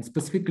operator, and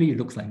specifically it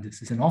looks like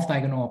this. It's an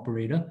off-diagonal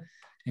operator,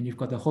 and you've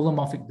got the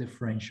holomorphic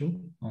differential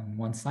on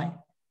one side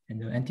and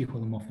the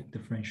anti-holomorphic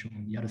differential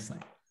on the other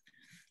side.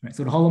 Right,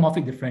 so the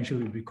holomorphic differential,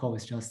 you recall,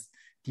 is just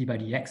d by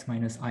dx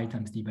minus I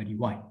times d by dy.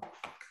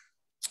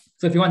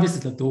 So if you want, this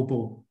is the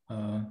Dobo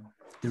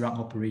Dirac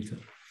operator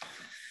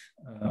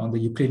on the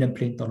Euclidean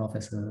plane thought of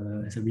as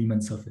a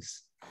Riemann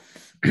surface.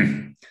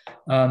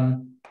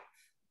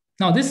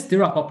 Now this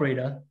Dirac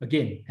operator,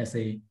 again, has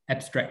an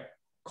abstract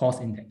coarse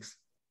index.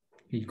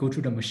 You go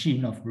through the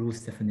machine of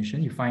Rowe's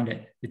definition, you find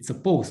that it's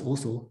supposed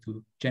also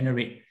to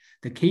generate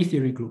the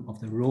K-theory group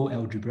of the Rowe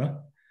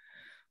algebra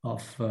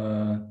of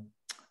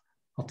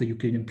the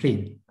Euclidean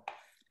plane.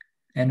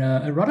 And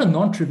a rather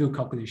non-trivial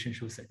calculation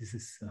shows that this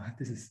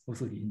is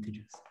also the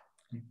integers.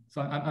 Okay.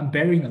 So I'm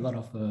bearing a lot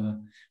of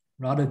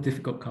rather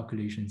difficult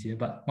calculations here,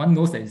 but one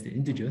knows that it's the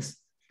integers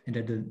and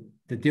that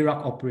the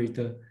Dirac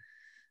operator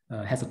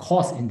has a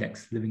coarse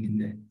index living in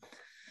there.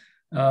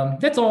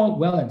 That's all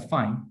well and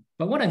fine,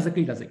 but what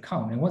exactly does it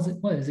count? And what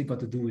has it got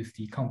to do with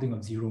the counting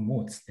of zero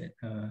modes that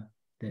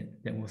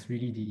was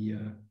really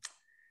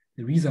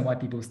the reason why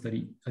people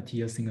studied a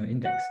Thiers-Singer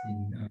index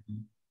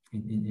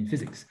in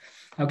physics?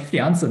 I'll give the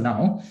answer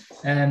now.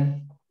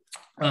 And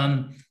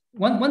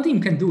one thing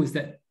you can do is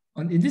that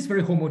in this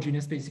very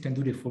homogeneous space, you can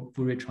do the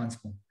Fourier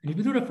transform. And if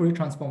you do the Fourier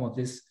transform of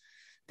this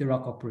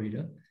Dirac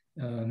operator,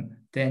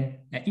 then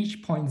at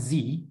each point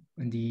z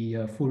in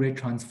the Fourier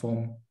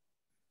transform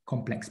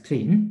complex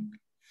plane,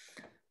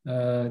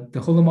 the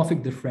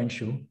holomorphic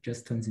differential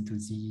just turns into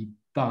z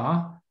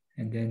bar,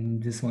 and then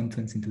this one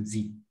turns into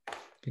z.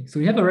 Okay, so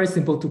you have a very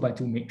simple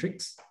 2x2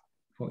 matrix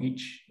for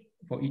each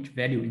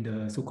value in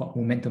the so-called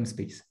momentum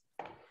space.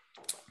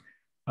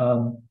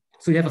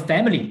 So you have a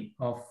family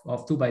of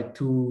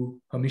 2x2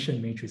 Hermitian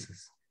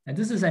matrices, and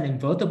this is an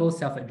invertible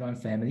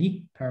self-adjoint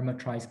family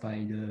parametrized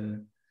by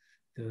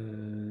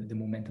the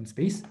momentum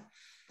space,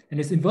 and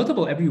it's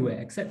invertible everywhere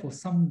except for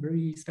some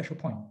very special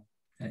point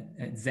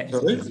at z.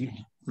 Sorry?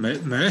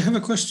 May I have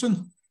a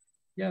question?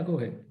 Yeah, go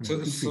ahead.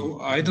 So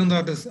I don't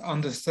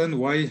understand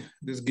why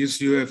this gives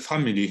you a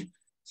family.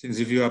 Since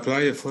if you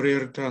apply a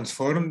Fourier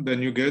transform,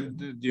 then you get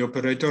the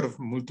operator of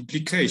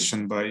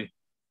multiplication by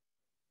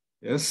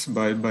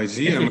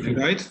z, am I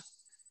right?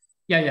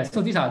 Yeah.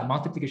 So these are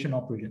multiplication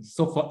operators.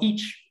 So for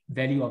each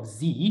value of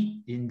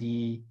z in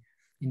the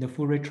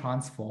Fourier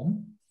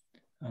transform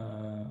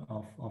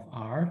of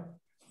R,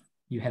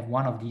 you have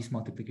one of these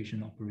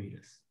multiplication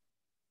operators.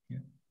 Yeah.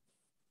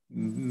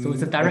 So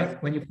it's a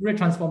direct, when you Fourier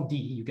transform D,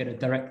 you get a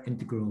direct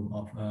integral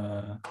of,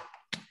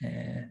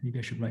 maybe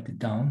I should write it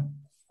down.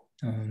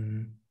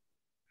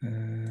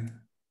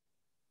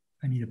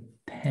 I need a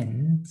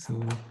pen,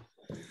 so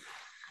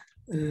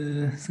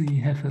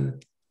you have a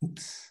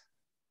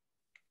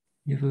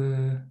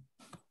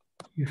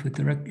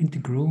direct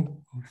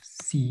integral of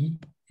C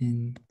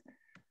in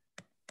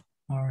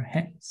R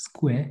hat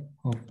square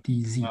of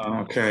dz.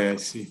 Okay, I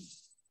see.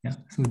 Yeah,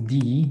 so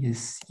D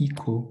is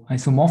equal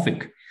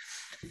isomorphic.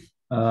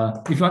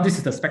 If you want, this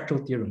is the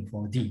spectral theorem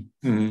for D.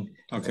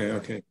 Mm-hmm.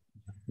 Okay.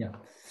 Yeah.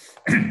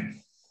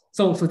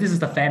 So this is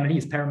the family,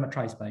 is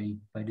parametrized by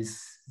this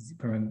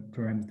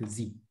parameter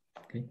Z.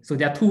 Okay. So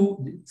there are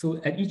two,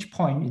 so at each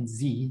point in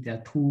Z, there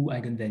are two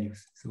eigenvalues.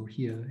 So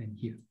here and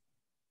here.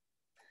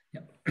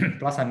 Yeah.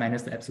 Plus or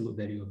minus the absolute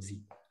value of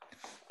Z.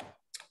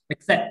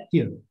 Except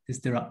here, this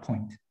Dirac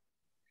point.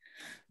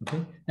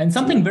 Okay. And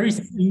something very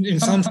in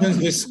some sense,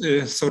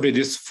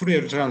 this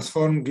Fourier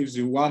transform gives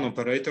you one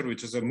operator,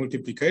 which is a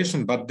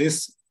multiplication, but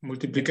this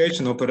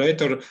multiplication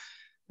operator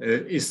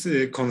is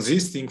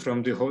consisting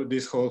from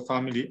this whole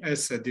family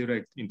as a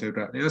direct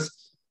integral. Yes.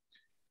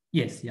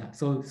 Yes. Yeah.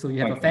 So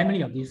you have a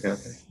family of these,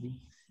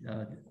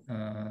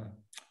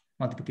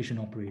 multiplication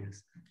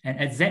operators, and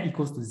at z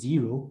equals to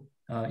 0,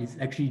 it's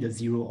actually the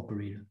 0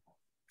 operator.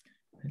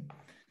 Okay.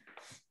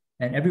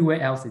 And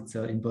everywhere else, it's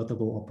an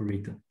invertible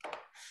operator.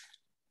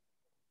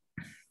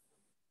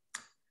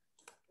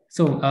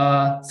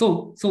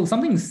 So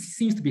something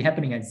seems to be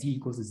happening at z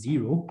equals to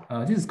 0.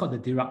 This is called the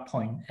Dirac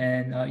point,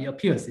 and it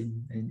appears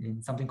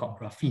in something called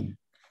graphene.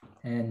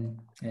 And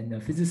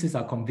physicists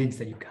are convinced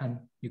that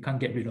you can't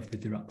get rid of the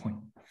Dirac point.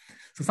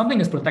 So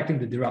something is protecting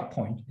the Dirac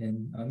point,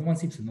 and no one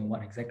seems to know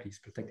what exactly is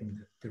protecting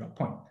the Dirac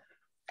point.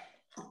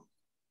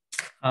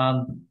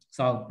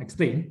 So I'll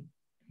explain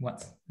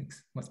what's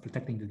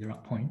protecting the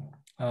Dirac point.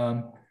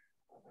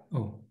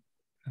 Oh,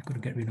 I've got to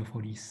get rid of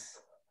all these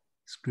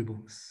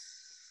scribbles.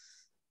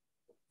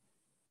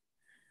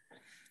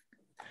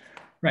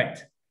 Right.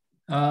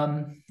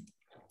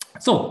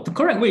 So the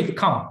correct way to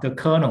count the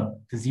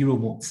kernel, the 0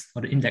 modes,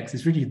 or the index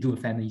is really to do a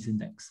family's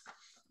index.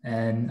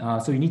 And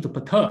so you need to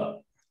perturb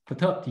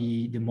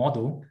the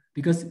model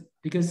because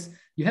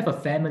you have a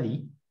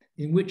family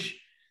in which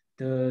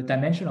the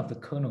dimension of the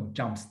kernel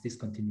jumps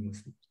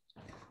discontinuously.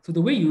 So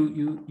the way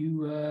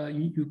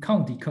you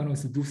count the kernel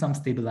is to do some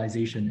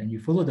stabilization, and you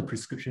follow the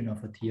prescription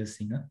of a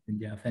Thiang in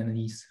their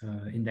family's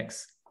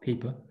index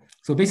paper.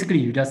 So basically,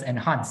 you just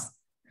enhance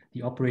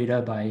the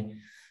operator by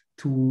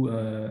two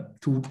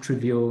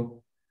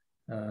trivial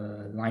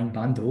line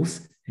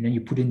bundles, and then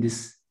you put in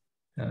this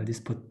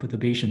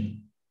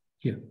perturbation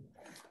here.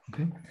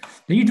 Okay.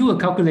 Then you do a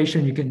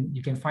calculation. You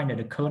can find that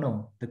the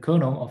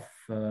kernel of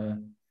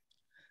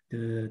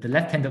the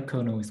left-handed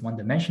kernel is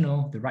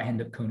one-dimensional. The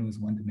right-handed kernel is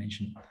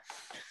one-dimensional.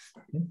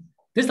 Okay.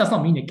 This does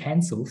not mean it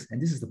cancels, and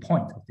this is the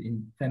point of the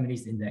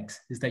family's index,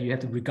 is that you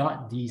have to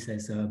regard these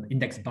as an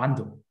index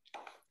bundle.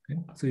 Okay.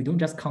 So you don't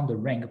just count the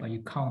rank, but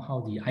you count how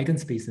the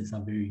eigenspaces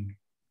are varying.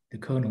 The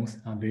kernels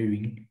are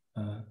varying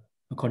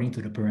according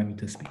to the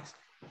parameter space.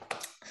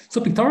 So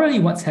pictorially,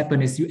 what's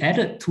happened is you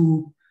added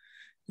two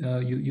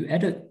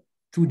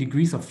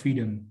degrees of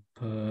freedom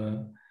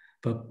per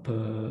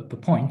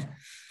point,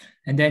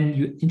 and then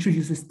you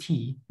introduce this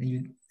t,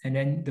 and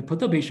then the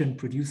perturbation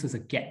produces a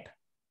gap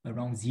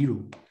around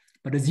 0.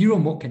 But the 0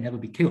 mode can never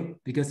be killed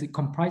because it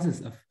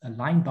comprises of a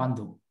line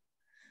bundle.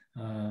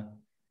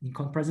 It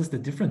comprises the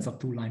difference of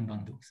two line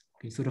bundles.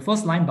 Okay, so the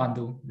first line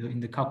bundle in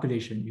the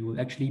calculation, it will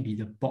actually be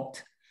the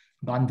Bott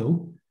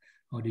bundle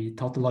or the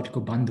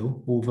tautological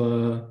bundle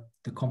over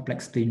the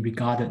complex plane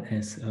regarded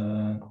as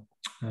the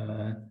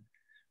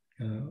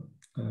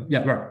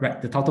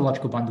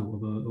tautological bundle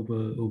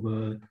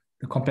over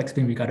the complex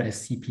plane regarded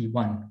as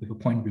CP1 with a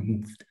point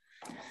removed.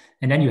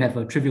 And then you have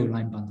a trivial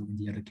line bundle in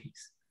the other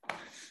case.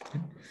 Okay.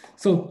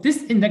 So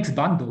this index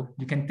bundle,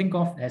 you can think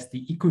of as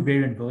the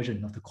equivariant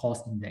version of the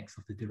coarse index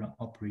of the Dirac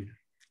operator.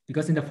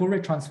 Because in the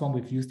Fourier transform,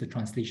 we've used the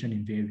translation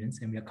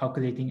invariance, and we are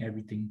calculating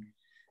everything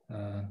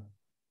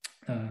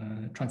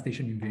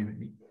translation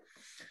invariantly.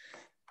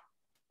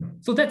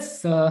 So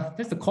that's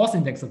the coarse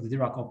index of the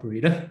Dirac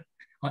operator,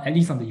 or at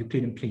least on the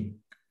Euclidean plane.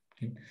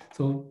 Okay.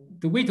 So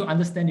the way to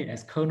understand it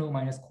as kernel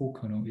minus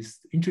co-kernel is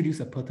to introduce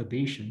a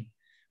perturbation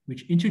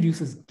which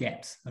introduces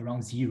gaps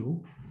around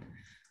 0.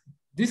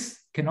 This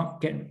cannot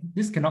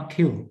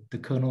kill the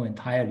kernel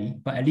entirely,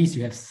 but at least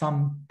you have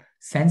some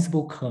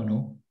sensible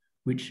kernel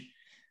which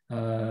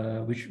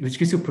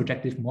gives you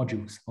projective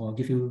modules or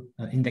give you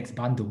index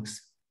bundles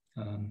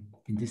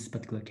in this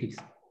particular case.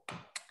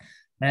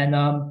 And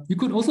you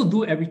could also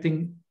do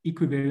everything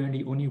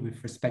equivariantly only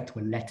with respect to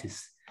a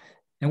lattice.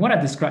 And what I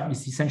described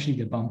is essentially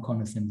the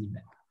Baum-Cohn assembly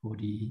map for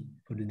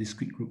the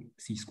discrete group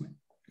C-squared.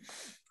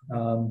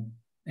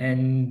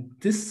 And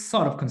this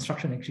sort of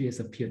construction actually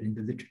has appeared in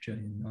the literature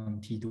in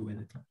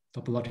T-duality,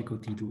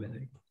 topological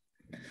T-duality.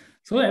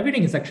 So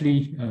everything is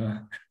actually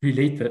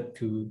related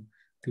to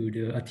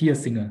the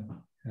Thiang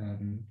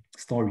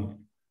story.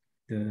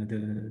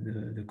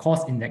 The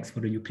coarse index for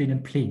the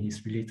Euclidean plane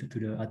is related to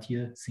the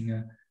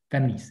Thiang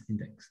families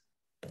index.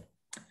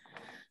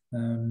 I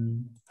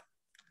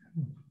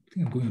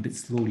think I'm going a bit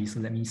slowly, so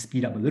let me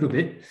speed up a little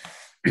bit.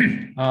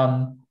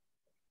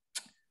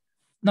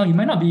 Now, you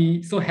might not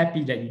be so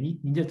happy that you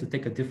needed to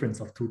take a difference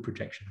of two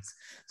projections.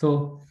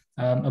 So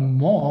a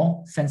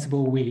more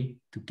sensible way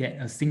to get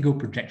a single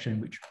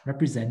projection which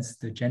represents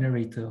the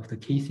generator of the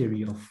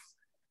K-theory of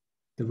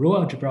the row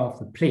algebra of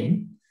the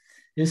plane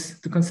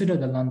is to consider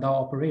the Landau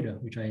operator,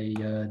 which I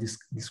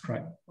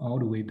described all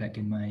the way back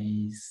in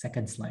my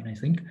second slide, I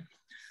think.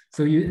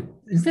 So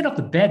instead of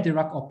the bare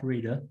Dirac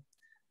operator,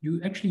 you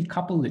actually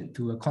couple it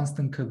to a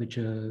constant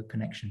curvature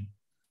connection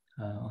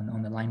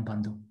on the line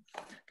bundle.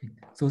 Okay.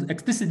 So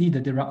explicitly,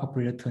 the Dirac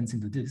operator turns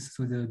into this.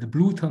 So the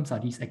blue terms are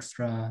these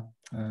extra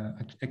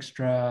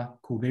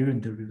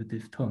covariant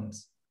derivative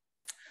terms.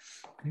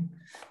 Okay.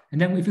 And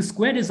then if you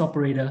square this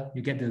operator,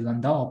 you get the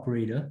Landau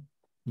operator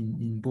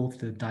in both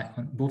the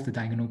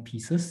diagonal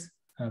pieces,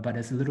 but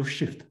there's a little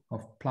shift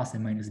of plus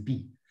and minus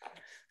b.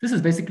 This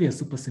is basically a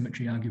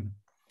supersymmetry argument.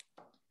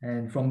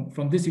 And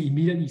from this, you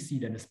immediately see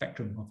that the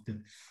spectrum of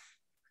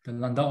the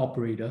Landau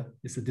operator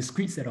is a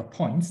discrete set of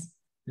points.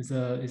 It's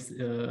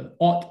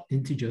odd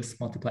integers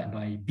multiplied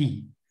by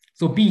b.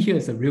 So b here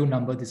is a real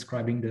number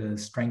describing the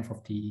strength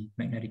of the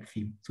magnetic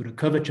field, so the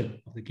curvature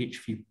of the gauge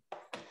field.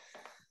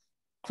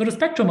 So the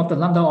spectrum of the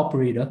Landau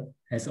operator,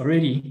 as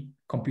already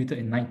computed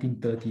in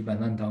 1930 by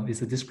Landau,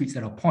 is a discrete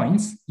set of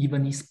points,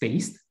 evenly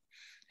spaced.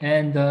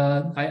 And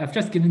I've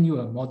just given you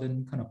a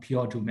modern kind of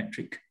pure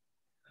geometric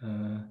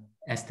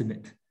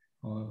estimate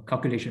or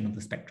calculation of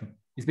the spectrum.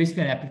 It's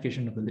basically an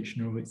application of the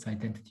Lichtenowitz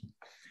identity,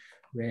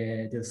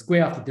 where the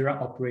square of the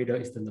Dirac operator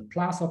is the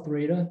Laplace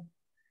operator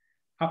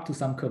up to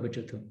some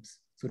curvature terms.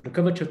 So the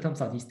curvature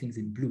terms are these things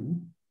in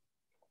blue,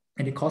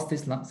 and it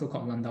causes this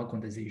so-called Landau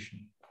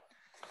quantization.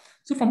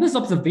 So from this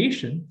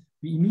observation,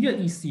 we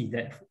immediately see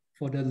that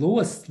for the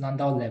lowest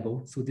Landau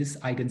level, so this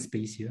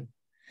eigenspace here,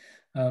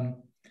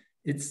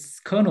 its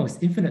kernel is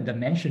infinite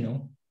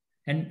dimensional,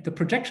 and the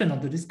projection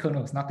onto this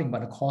kernel is nothing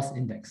but a coarse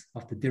index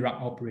of the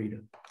Dirac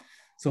operator.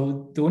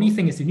 So the only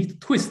thing is you need to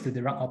twist the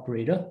Dirac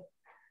operator,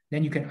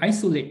 then you can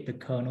isolate the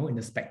kernel in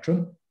the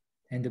spectrum,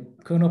 and the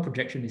kernel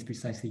projection is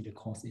precisely the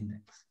coarse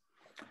index.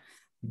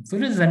 So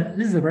this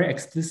is a very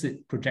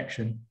explicit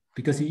projection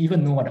because you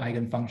even know what the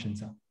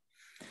eigenfunctions are.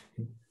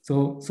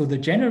 So the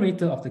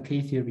generator of the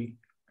K-theory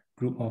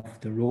group of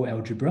the row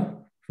algebra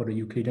for the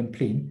Euclidean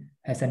plane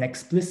has an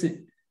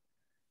explicit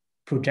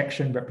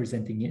projection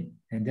representing it,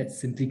 and that's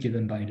simply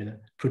given by the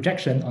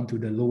projection onto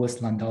the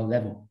lowest Landau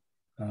level,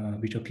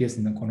 which appears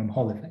in the quantum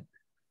Hall effect.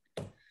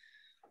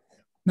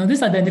 Now,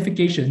 this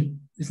identification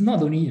is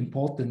not only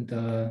important,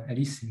 at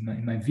least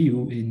in my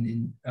view,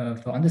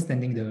 for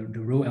understanding the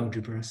row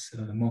algebras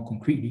more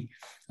concretely.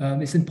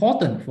 It's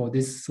important for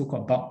this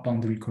so-called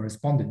boundary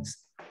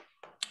correspondence.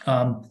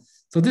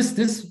 So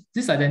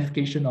this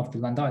identification of the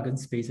Landau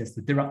eigenspace as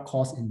the Dirac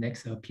coarse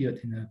index appeared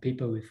in a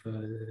paper with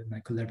my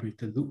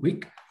collaborator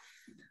Ludwig,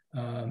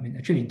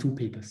 actually in two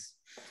papers,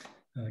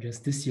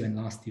 just this year and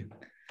last year.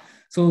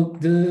 So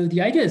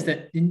the idea is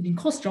that in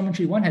coarse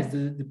geometry, one has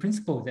the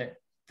principle that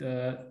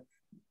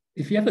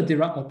if you have a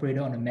Dirac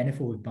operator on a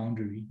manifold with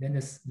boundary, then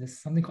there's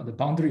something called the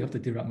boundary of the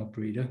Dirac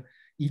operator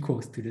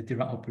equals to the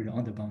Dirac operator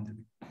on the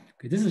boundary.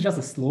 Okay, this is just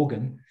a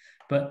slogan,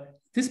 but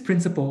this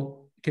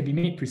principle can be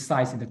made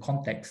precise in the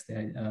context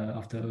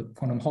of the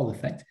quantum Hall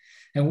effect.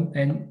 And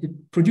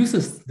it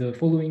produces the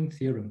following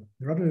theorem,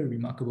 a rather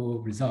remarkable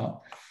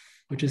result,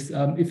 which is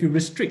if you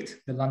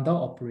restrict the Landau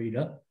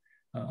operator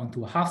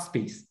onto a half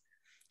space,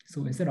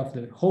 so instead of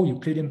the whole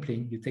Euclidean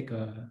plane, you take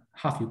a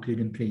half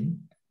Euclidean plane,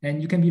 and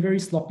you can be very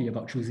sloppy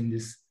about choosing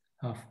this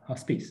half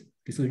space.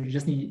 Okay, so you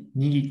just need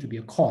it to be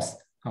a coarse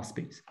half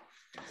space.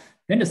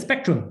 Then the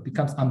spectrum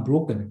becomes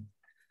unbroken,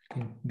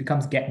 okay,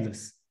 becomes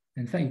gapless.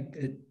 In fact,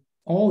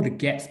 all the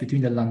gaps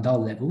between the Landau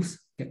levels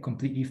get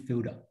completely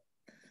filled up.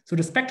 So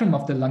the spectrum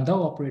of the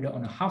Landau operator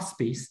on a half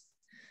space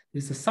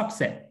is a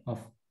subset of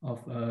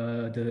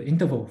the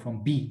interval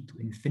from B to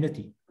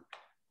infinity.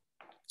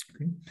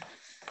 Okay.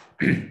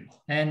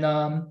 And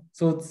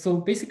so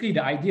basically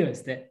the idea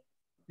is that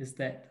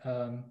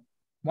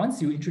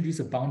once you introduce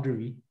a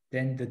boundary,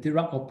 then the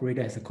Dirac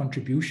operator has a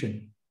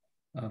contribution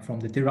from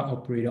the Dirac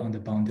operator on the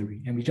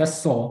boundary. And we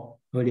just saw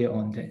earlier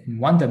on that in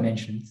one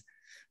dimension,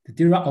 the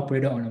Dirac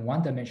operator on a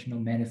one-dimensional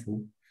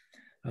manifold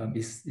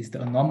is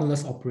the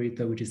anomalous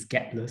operator, which is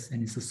gapless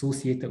and is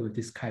associated with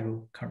this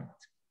chiral current.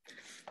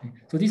 Okay.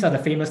 So these are the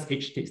famous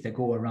H states that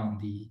go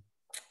around the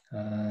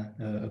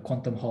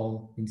quantum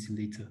Hall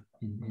insulator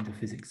in the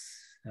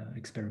physics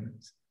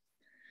experiments.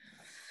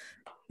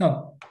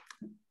 Now,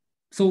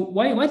 so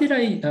why did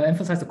I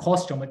emphasize the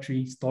coarse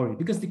geometry story?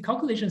 Because the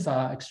calculations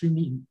are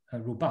extremely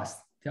robust.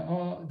 They're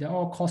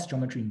all coarse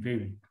geometry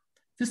invariant.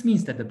 This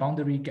means that the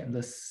boundary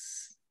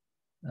gapless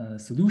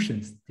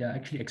solutions, they are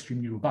actually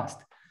extremely robust.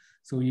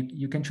 So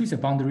you can choose your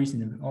boundaries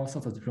in all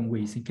sorts of different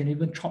ways. You can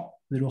even chop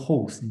little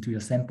holes into your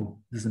sample.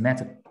 This is a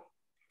method.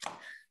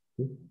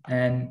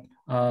 And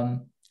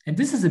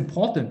this is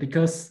important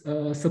because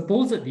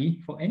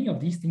supposedly for any of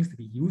these things to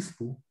be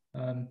useful,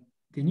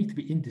 they need to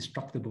be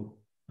indestructible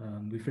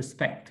with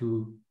respect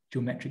to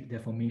geometric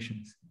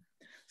deformations.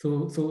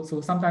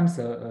 So sometimes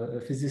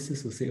a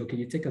physicist will say, okay,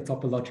 you take a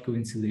topological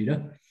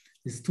insulator,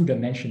 it's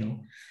two-dimensional.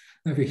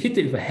 Now, if you hit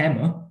it with a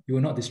hammer, you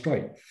will not destroy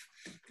it.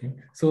 Okay?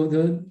 So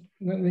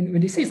when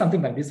they say something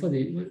like this, what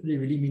they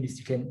really mean is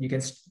you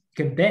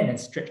can bend and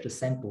stretch the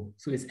sample.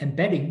 So it's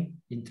embedding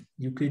in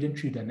Euclidean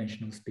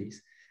three-dimensional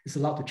space. It's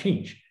allowed to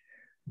change,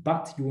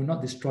 but you will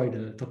not destroy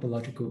the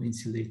topological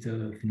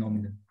insulator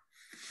phenomenon.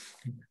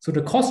 Okay? So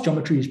the coarse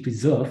geometry is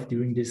preserved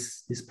during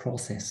this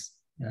process,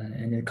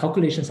 and the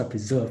calculations are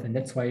preserved, and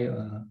that's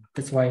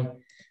why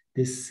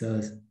this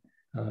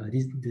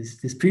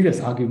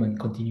previous argument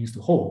continues to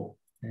hold.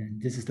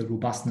 And this is the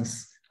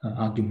robustness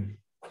argument.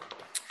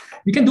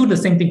 You can do the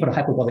same thing for the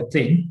hyperbolic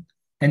plane.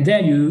 And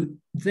there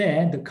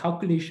the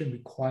calculation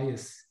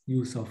requires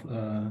use of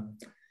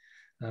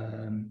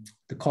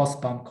the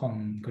Coarse-Baum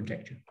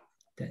conjecture,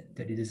 that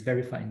it is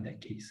verified in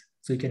that case.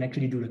 So you can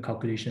actually do the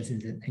calculations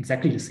in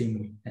exactly the same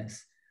way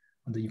as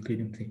on the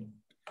Euclidean plane.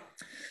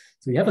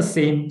 So you have the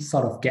same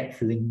sort of gap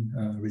filling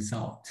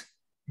result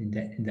in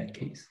that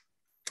case.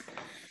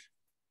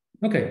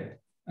 Okay.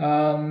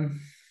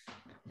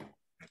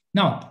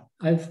 Now,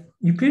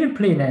 Euclidean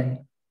plane and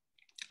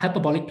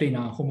hyperbolic plane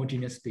are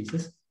homogeneous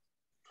spaces.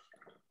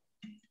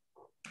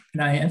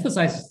 And I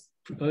emphasized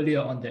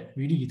earlier on that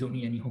really you don't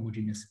need any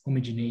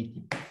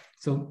homogeneity.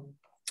 So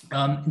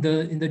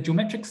in the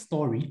geometric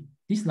story,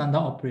 these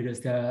Landau operators,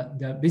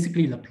 they're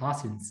basically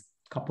Laplacians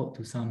coupled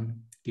to some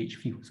gauge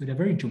field. So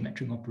they're very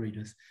geometric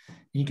operators.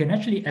 And you can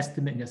actually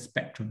estimate their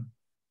spectrum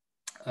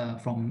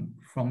from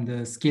the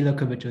scalar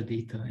curvature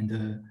data and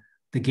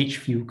the gauge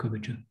field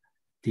curvature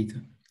data.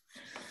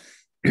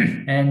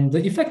 And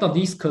the effect of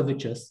these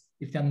curvatures,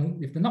 if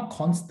they're not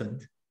constant,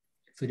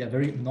 so they're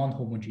very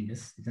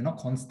non-homogeneous, if they're not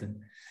constant,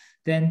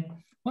 then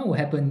what will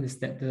happen is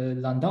that the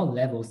Landau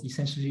levels,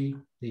 essentially,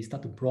 they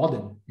start to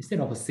broaden.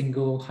 Instead of a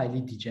single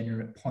highly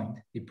degenerate point,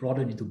 they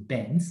broaden into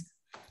bands,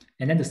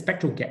 and then the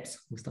spectral gaps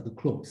will start to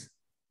close.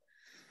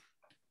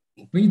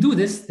 When you do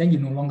this, then you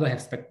no longer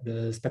have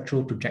the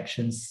spectral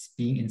projections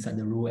being inside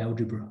the row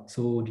algebra.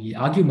 So the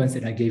arguments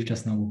that I gave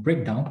just now will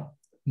break down.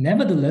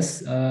 Nevertheless,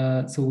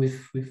 so with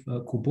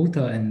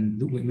Kubota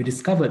and Ludwig, we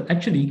discovered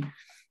actually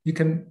you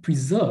can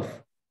preserve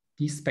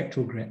these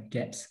spectral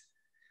gaps,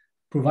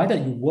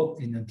 provided you work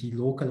in a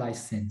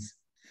delocalized sense.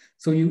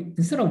 So you,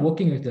 instead of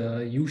working with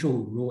the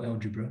usual row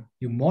algebra,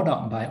 you mod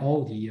out by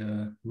all the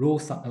row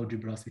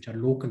subalgebras which are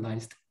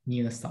localized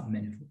near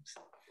submanifolds.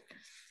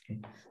 Okay.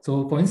 So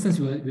for instance,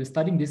 we're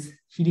studying this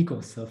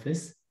helical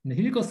surface. And the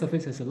helical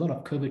surface has a lot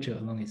of curvature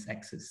along its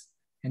axis.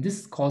 And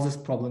this causes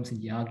problems in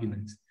the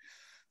arguments.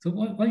 So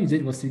what you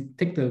did was to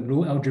take the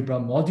row algebra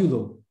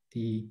modulo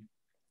the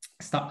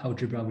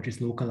subalgebra, which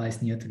is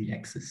localized near to the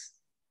axis.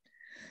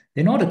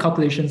 Then all the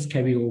calculations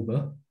carry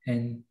over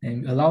and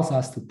allows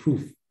us to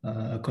prove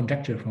a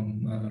conjecture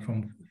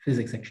from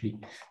physics, actually,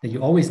 that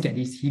you always get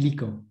these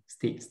helical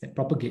states that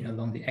propagate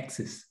along the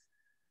axis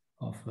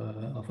of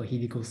a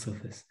helical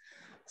surface.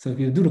 So if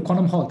you do the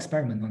quantum Hall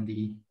experiment on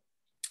the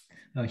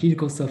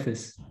helical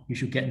surface, you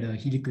should get the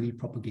helically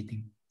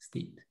propagating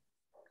state.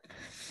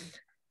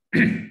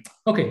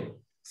 Okay,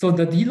 so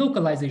the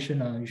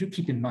delocalization, you should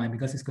keep in mind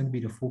because it's going to be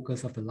the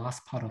focus of the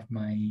last part of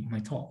my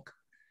talk,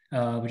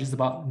 which is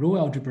about row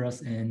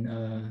algebras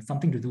and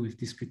something to do with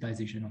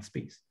discretization of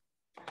space.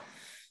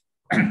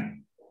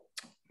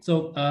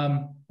 So,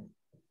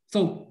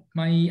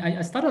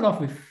 I started off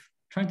with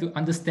trying to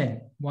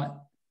understand what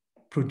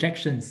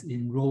projections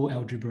in row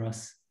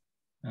algebras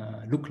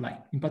look like.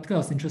 In particular,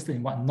 I was interested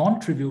in what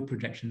non-trivial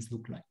projections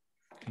look like.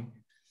 Okay.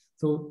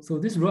 So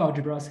these row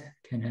algebras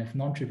can have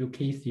non-trivial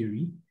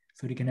K-theory.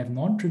 So they can have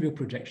non-trivial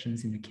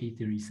projections in the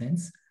K-theory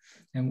sense.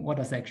 And what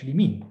does that actually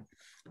mean?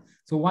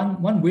 So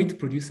one way to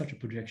produce such a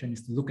projection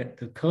is to look at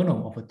the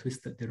kernel of a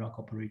twisted Dirac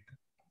operator.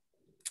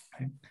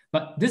 Okay.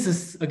 But this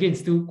is, again,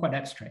 still quite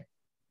abstract.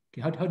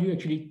 Okay, how do you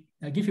actually,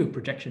 I give you a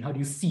projection, how do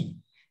you see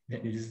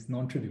that it is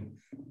non-trivial?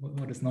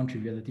 What does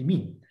non-triviality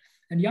mean?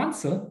 And the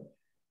answer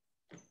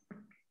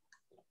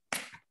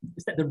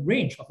is that the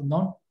range of a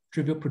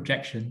non-trivial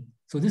projection,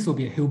 so this will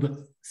be a Hilbert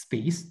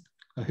space,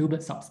 a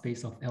Hilbert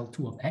subspace of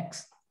L2 of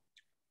X.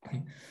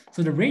 Okay.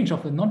 So the range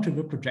of a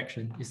non-trivial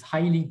projection is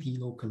highly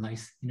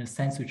delocalized in a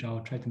sense which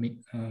I'll try to make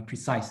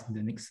precise in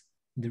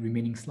the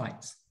remaining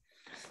slides.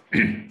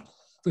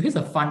 So here's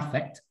a fun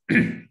fact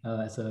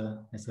as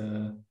a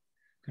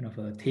kind of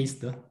a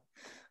taster.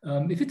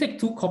 If you take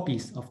two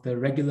copies of the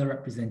regular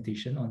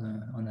representation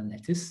on a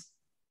lattice,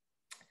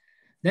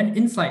 then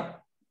inside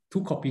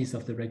two copies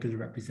of the regular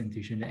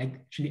representation, there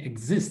actually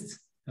exists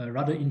a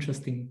rather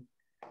interesting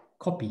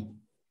copy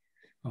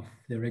of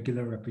the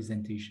regular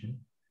representation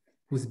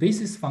whose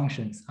basis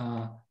functions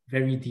are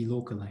very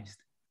delocalized.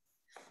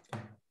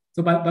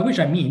 So by which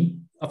I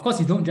mean, of course,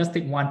 you don't just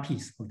take one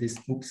piece of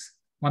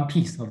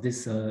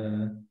this,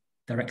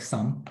 direct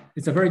sum.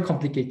 It's a very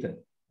complicated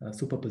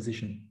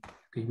superposition,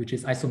 okay, which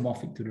is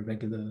isomorphic to the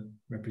regular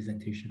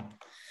representation.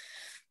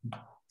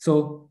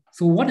 So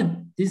what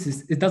this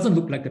is, it doesn't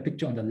look like the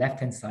picture on the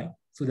left-hand side.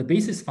 So the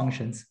basis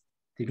functions,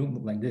 they don't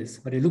look like this,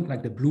 but they look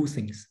like the blue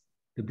things,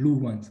 the blue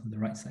ones on the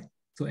right side.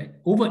 So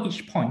over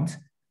each point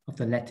of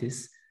the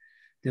lattice,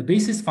 the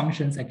basis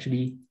functions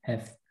actually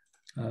have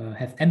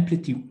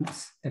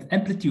amplitudes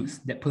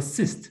that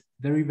persist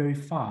very, very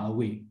far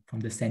away from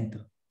the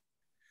center.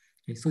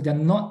 Okay, so they're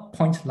not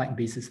point-like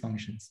basis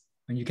functions.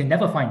 And you can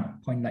never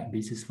find point-like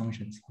basis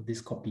functions of this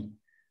copy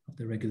of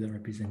the regular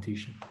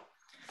representation.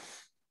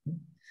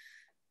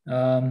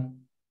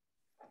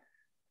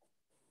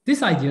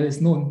 This idea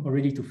is known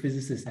already to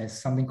physicists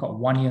as something called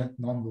one-year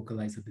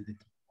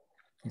non-localizability.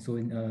 And so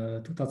in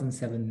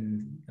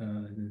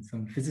 2007,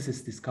 some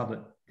physicists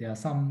discovered there are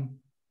some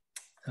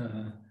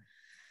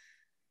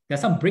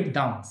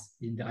breakdowns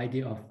in the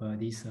idea of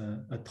these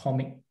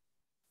atomic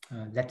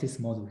lattice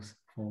models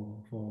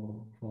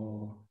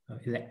for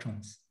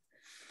electrons.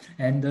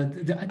 And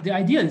the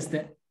idea is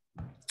that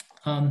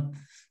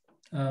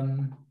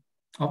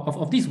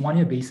of these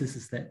one-year bases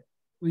is that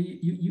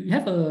you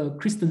have a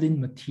crystalline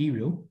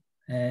material,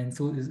 and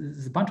so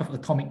there's a bunch of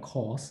atomic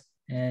cores,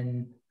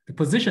 and the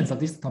positions of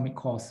these atomic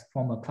cores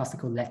form a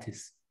classical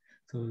lattice.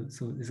 So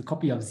there's a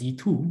copy of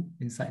Z2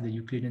 inside the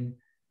Euclidean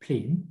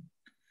plane.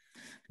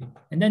 Okay.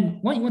 And then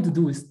what you want to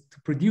do is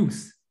to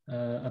produce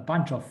a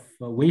bunch of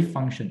wave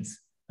functions,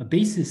 a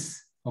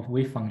basis of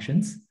wave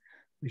functions,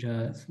 which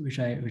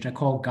I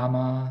call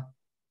gamma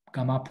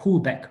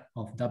pullback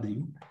of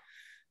W,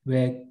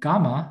 where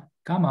gamma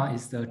gamma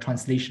is the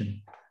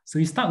translation. So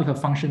you start with a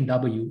function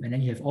W, and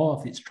then you have all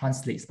of its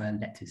translates by a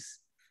lattice.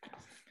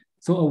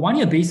 So a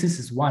one-year basis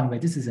is one where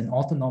this is an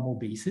orthonormal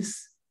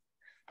basis.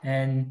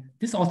 And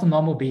this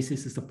orthonormal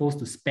basis is supposed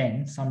to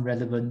span some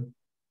relevant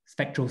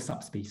spectral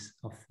subspace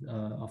of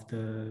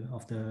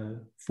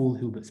the full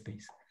Hilbert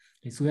space.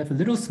 Okay, so we have a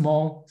little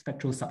small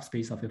spectral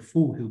subspace of a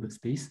full Hilbert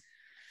space,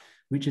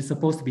 which is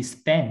supposed to be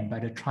spanned by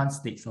the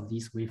translates of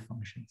these wave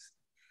functions.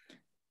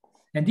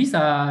 And these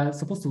are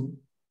supposed to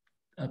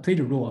play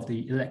the role of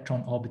the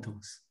electron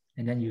orbitals.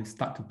 And then you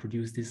start to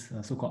produce this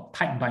so-called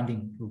tight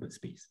binding Hilbert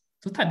space.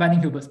 So tight binding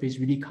Hilbert space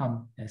really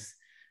come as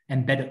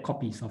embedded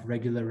copies of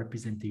regular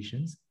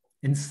representations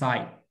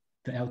inside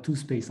the L2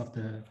 space of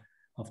the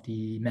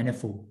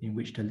manifold in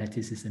which the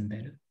lattice is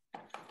embedded.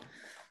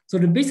 So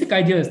the basic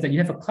idea is that you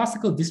have a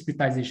classical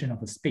discretization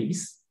of a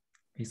space.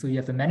 Okay, so you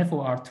have a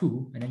manifold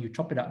R2, and then you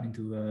chop it up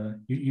into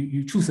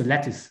you choose a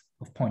lattice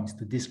of points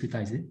to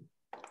discretize it.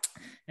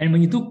 And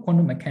when you do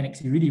quantum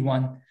mechanics, you really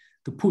want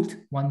to put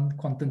one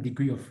quantum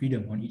degree of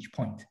freedom on each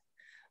point.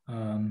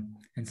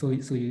 And so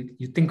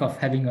you think of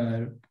having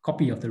a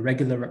copy of the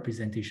regular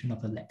representation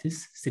of the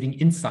lattice sitting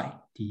inside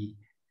the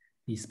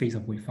space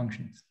of wave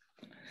functions.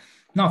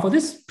 Now, for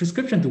this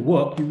prescription to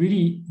work, you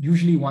really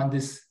usually want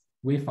this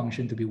wave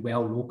function to be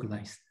well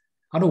localized.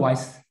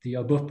 Otherwise, the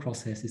above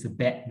process is a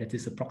bad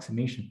lattice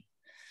approximation.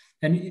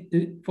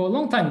 And for a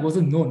long time, it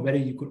wasn't known whether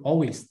you could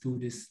always do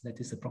this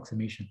lattice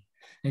approximation.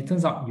 And it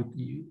turns out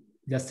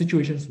there are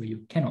situations where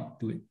you cannot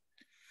do it.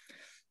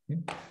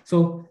 Okay?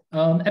 So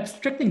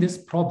abstracting this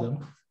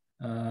problem,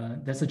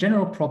 there's a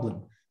general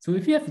problem. So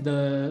if you have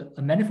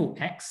a manifold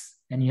X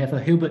and you have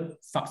a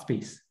Hilbert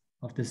subspace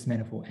of this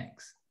manifold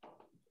X,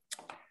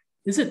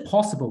 is it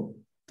possible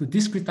to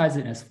discretize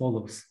it as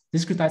follows?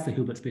 Discretize the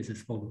Hilbert space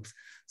as follows.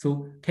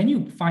 So can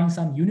you find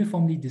some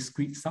uniformly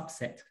discrete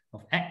subset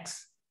of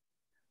X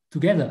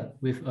together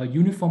with a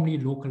uniformly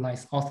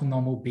localized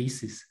orthonormal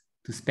basis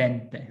to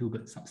span that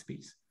Hilbert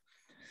subspace?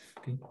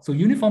 Okay. So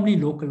uniformly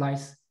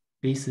localized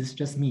basis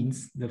just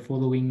means the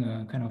following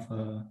kind of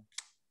a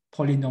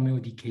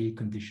polynomial decay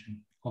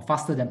condition, or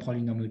faster than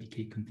polynomial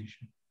decay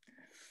condition.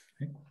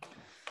 Okay.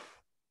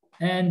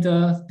 And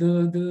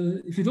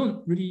if you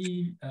don't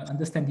really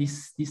understand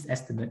these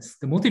estimates,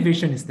 the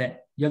motivation is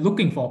that you're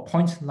looking for a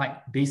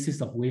point-like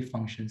basis of wave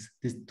functions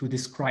to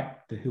describe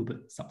the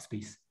Hilbert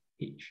subspace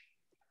H.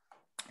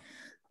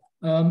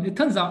 It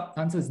turns out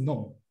the answer is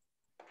no.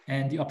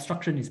 And the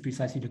obstruction is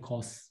precisely the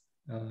Coarse,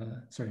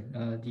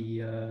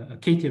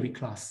 K-theory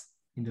class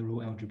in the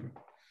row algebra.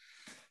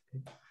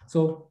 Okay.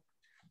 So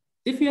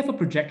if you have a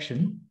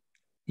projection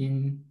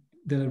in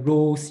the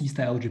row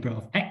C-star algebra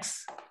of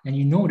X, and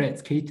you know that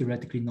it's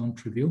K-theoretically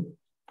non-trivial,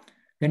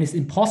 then it's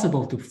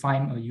impossible to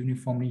find a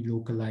uniformly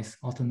localized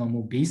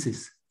orthonormal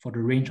basis for the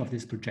range of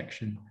this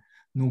projection,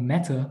 no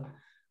matter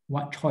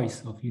what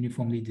choice of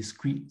uniformly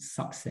discrete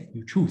subset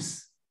you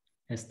choose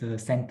as the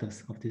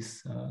centers of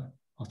this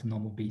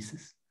orthonormal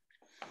basis.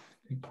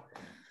 Okay.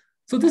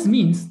 So this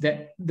means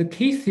that the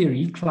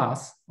K-theory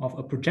class of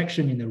a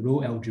projection in a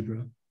row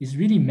algebra is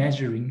really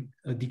measuring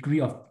a degree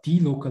of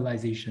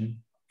delocalization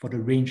for the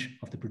range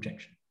of the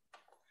projection.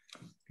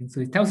 And so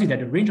it tells you that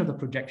the range of the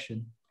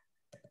projection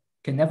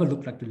can never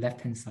look like the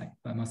left-hand side,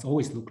 but must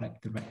always look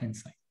like the right-hand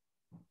side.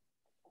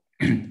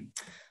 And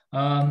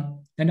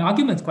the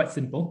argument is quite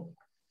simple.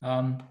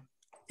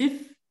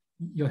 If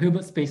your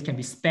Hilbert space can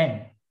be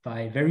spanned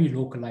by very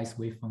localized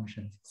wave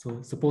functions,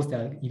 so suppose they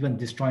are even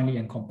disjointly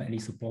and compactly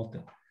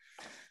supported,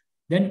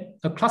 then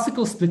a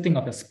classical splitting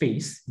of a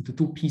space into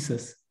two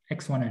pieces,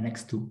 x1 and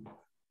x2,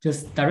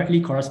 just directly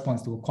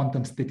corresponds to a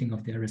quantum splitting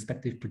of their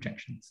respective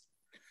projections.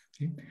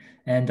 Okay.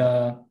 And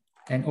oh,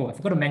 I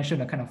forgot to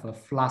mention a kind of a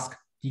flask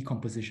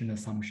decomposition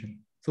assumption.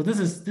 So this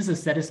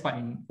is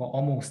satisfied for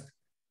almost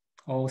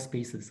all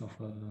spaces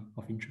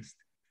of interest.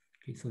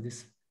 Okay, so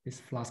this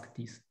flask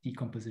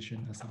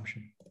decomposition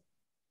assumption.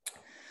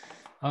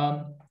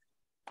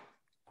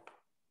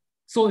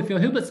 So if your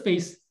Hilbert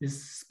space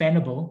is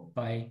spannable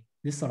by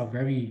this sort of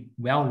very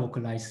well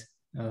localized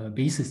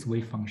basis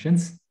wave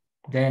functions,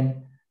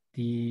 then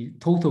the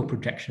total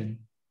projection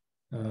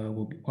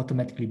will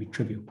automatically be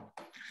trivial.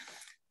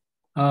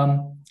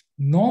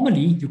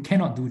 Normally, you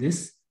cannot do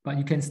this, but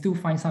you can still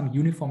find some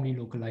uniformly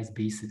localized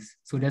basis.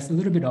 So there's a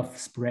little bit of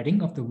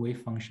spreading of the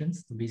wave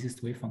functions, the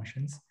basis wave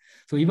functions.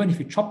 So even if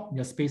you chop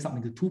your space up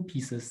into two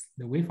pieces,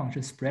 the wave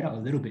functions spread out a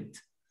little bit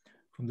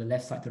from the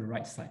left side to the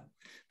right side.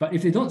 But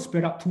if they don't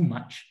spread out too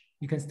much,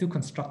 you can still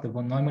construct the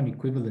von Neumann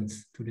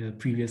equivalence to the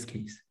previous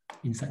case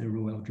inside the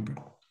row algebra.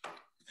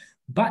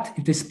 But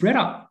if they spread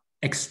out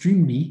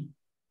extremely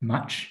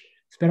much,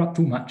 spread out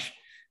too much,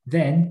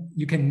 then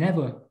you can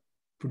never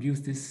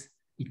produce this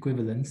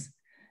equivalence.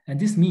 And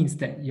this means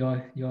that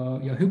your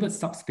Hilbert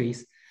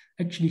subspace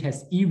actually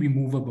has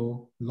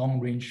irremovable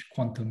long-range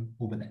quantum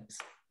overlaps.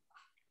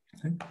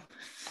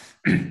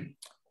 Okay.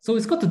 So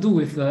it's got to do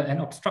with an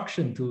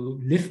obstruction to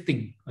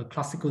lifting a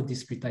classical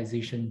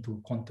discretization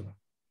to quantum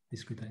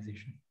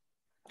discretization.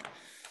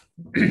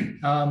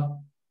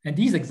 And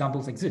these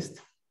examples exist.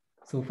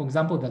 So for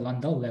example, the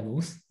Landau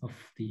levels of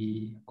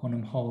the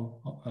quantum Hall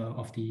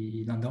of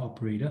the Landau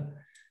operator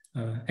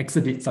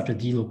exhibit such a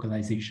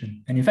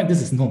delocalization. And in fact,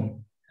 this is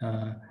known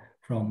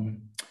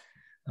from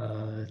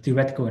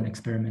theoretical and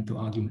experimental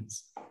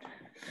arguments.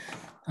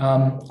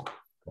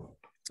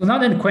 So now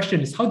then the question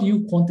is, how do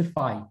you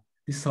quantify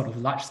this sort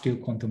of large-scale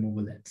quantum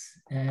overlaps?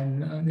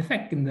 And in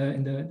fact, in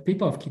the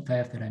paper of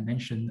Kitaev that I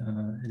mentioned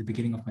at the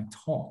beginning of my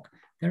talk,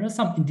 there are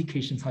some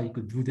indications how you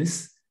could do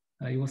this.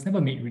 It was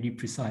never made really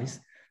precise,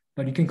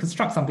 but you can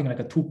construct something like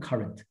a two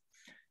current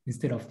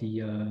instead of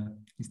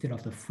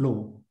the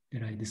flow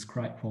that I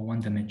described for one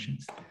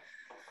dimensions.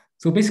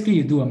 So basically,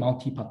 you do a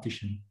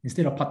multi-partition.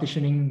 Instead of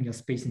partitioning your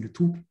space into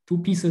two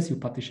pieces, you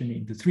partition it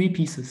into three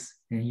pieces,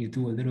 and you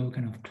do a little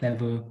kind of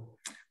clever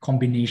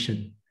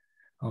combination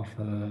of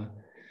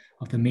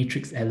the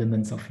matrix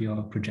elements of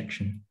your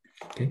projection.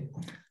 Okay,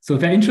 so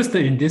if you're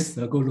interested in this,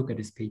 go look at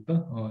this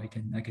paper, or I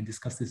can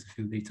discuss this with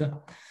you later.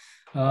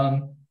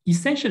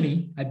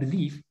 Essentially, I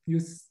believe you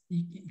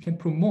can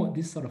promote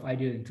this sort of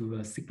idea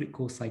into cyclic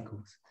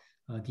co-cycles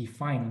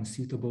defined on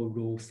suitable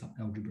rho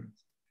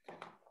subalgebras.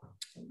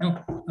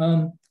 Now,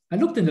 I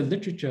looked in the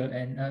literature,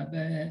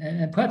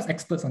 and perhaps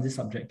experts on this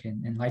subject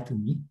can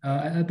enlighten me.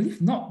 I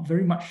believe not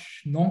very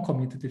much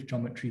non-commutative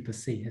geometry per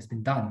se has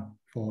been done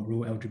for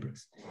rho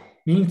algebras,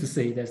 meaning to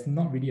say there's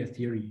not really a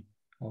theory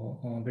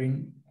or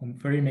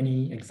very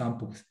many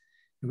examples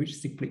in which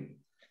cyclic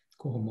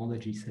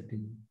cohomologies have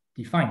been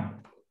defined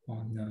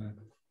on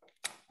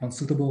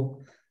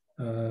suitable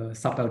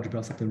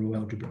subalgebras of the rho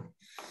algebra.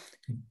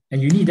 Okay.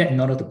 And you need that in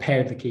order to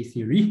pair the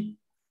K-theory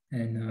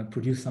and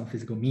produce some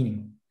physical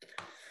meaning.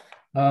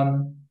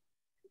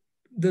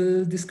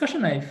 The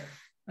discussion I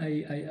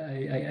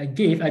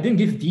didn't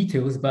give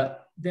details,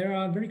 but there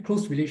are very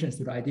close relations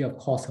to the idea of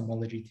coarse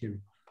homology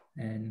theory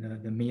and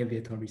the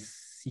Meyer-Vietory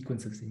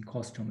sequences in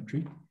coarse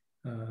geometry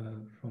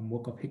from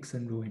work of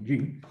Hickson, Rowe, and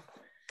Yu.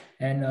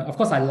 And of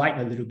course, I lied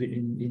a little bit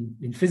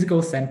in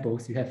physical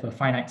samples. You have a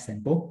finite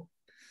sample.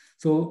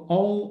 So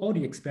all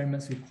the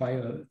experiments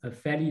require a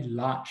fairly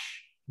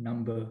large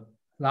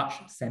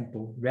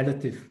sample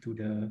relative to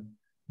the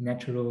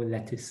natural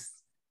lattice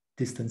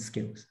distance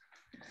scales.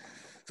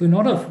 So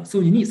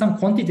you need some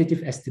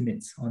quantitative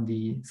estimates on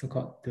the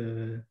so-called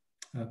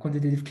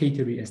quantitative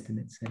K-theory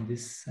estimates. And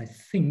this, I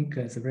think,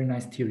 is a very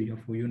nice theory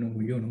of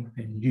Uyono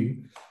and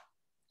Yu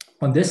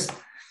on this.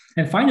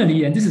 And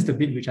finally, and this is the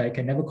bit which I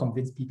can never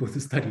convince people to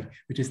study,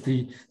 which is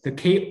the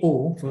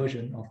KO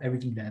version of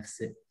everything that I've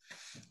said.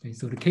 Okay,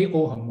 so the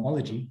KO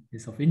homology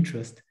is of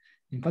interest.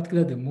 In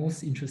particular, the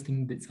most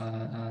interesting bits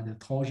are the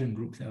torsion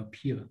groups that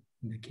appear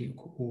in the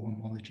KO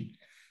homology.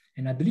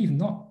 And I believe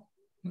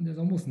there's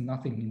almost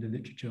nothing in the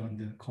literature on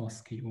the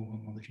coarse KO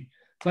homology.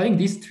 So I think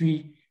these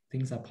three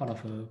things are part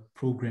of a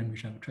program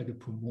which I will try to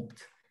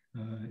promote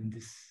in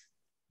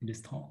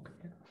this talk.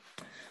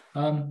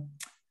 Yeah.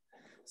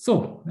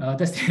 So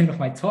that's the end of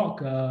my talk.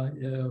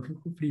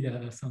 Hopefully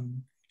there are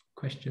some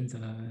questions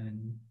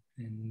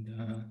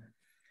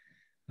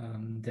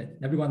that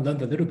everyone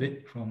learned a little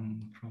bit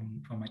from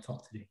my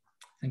talk today.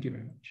 Thank you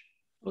very much.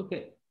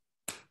 Okay,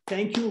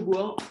 thank you,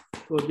 Guo,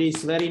 for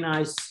this very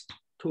nice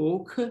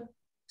talk.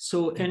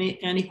 So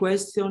any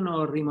question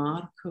or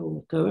remark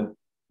or whatever?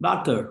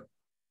 Walter?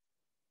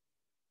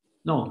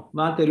 No,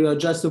 Walter, you are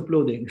just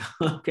uploading.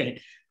 Okay,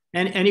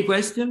 any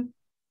question?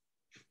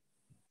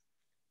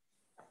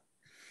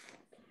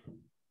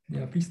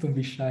 Yeah, please don't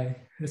be shy,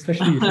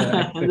 especially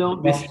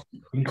if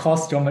in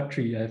coarse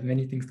geometry. I have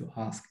many things to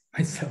ask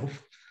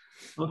myself.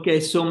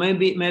 Okay, so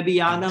maybe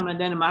Adam and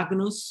then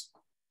Magnus.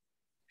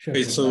 Sure.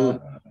 Okay,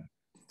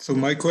 so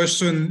my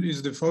question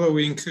is the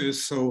following.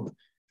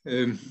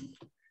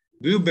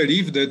 Do you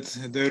believe that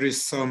there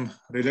is some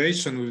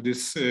relation with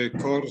this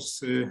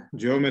coarse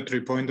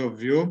geometry point of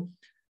view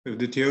with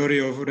the theory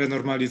of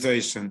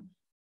renormalization?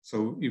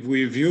 So if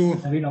we view,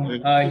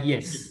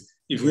 yes.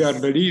 If we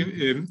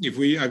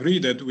agree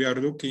that we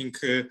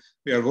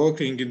are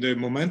working in the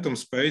momentum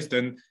space,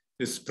 then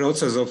this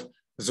process of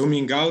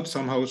zooming out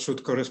somehow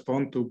should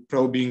correspond to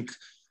probing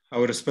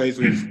our space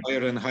with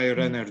higher and higher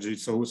energy.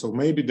 So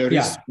maybe there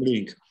is a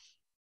link.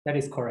 That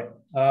is correct.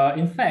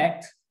 In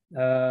fact,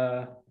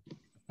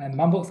 I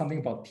mumbled something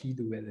about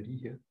T-duality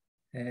here.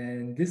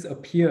 And this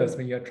appears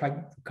when you're trying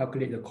to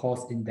calculate the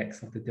coarse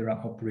index of the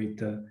Dirac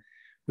operator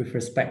with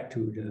respect to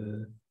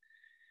the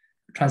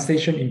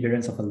translation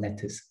invariance of a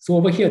lattice. So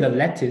over here, the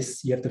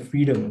lattice, you have the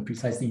freedom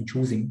precisely in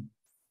choosing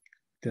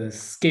the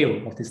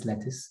scale of this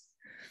lattice.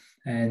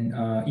 And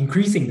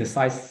increasing the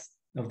size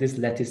of this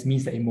lattice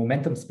means that in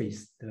momentum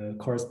space, the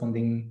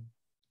corresponding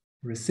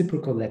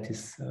reciprocal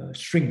lattice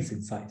shrinks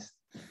in size.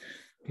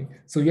 Okay.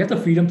 So you have the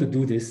freedom to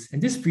do this.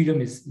 And this freedom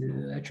is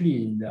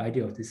actually in the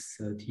idea of this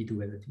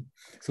T-duality.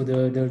 So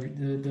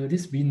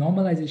this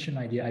renormalization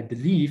idea, I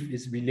believe,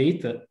 is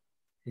related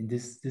in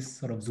this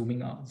sort of zooming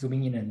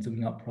in and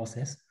zooming out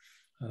process.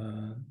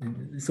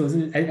 So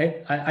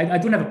I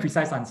don't have a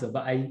precise answer,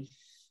 but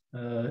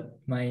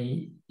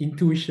my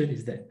intuition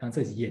is that the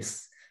answer is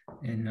yes.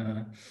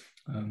 And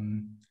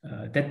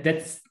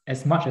that's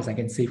as much as I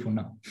can say for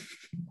now.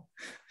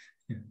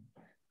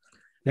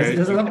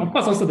 There's of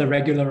course also the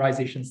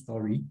regularization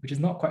story, which is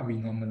not quite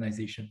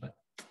renormalization, but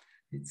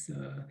it's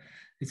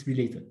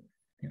related.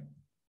 Yeah.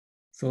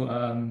 So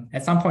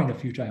at some point in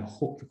the future, I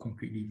hope to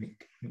concretely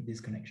make this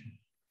connection.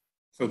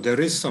 So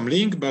there is some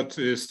link, but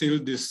still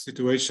this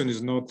situation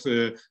is not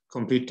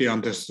completely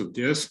understood,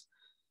 yes?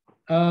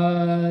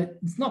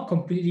 It's not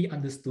completely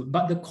understood,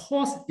 but the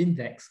coarse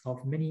index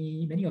of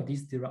many of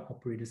these Dirac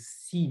operators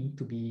seem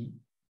to be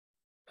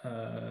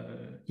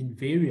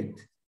invariant,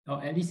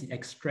 or at least it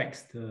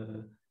extracts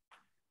the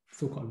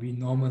so-called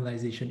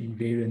renormalization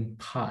invariant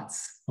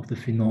parts of the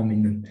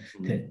phenomenon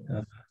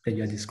that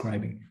you're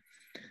describing.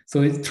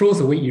 So it throws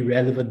away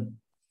irrelevant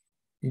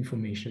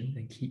information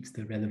and keeps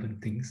the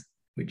relevant things,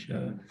 which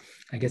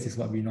I guess is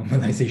what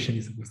renormalization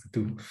is supposed to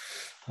do.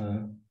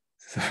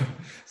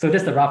 So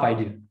that's the rough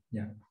idea.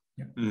 Yeah.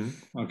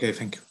 Okay,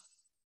 thank you.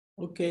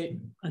 Okay,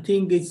 I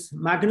think it's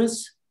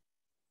Magnus.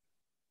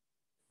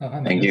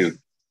 Thank you.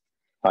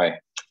 Hi.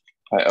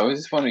 I was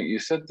just wondering, you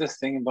said this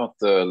thing about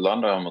the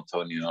Landau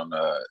Hamiltonian on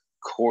a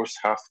coarse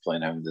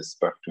half-plane having the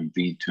spectrum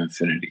V to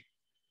infinity.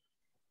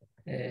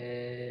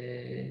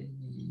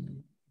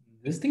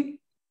 This thing?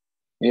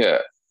 Yeah.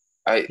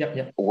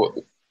 Yep.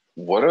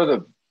 What are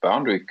the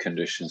boundary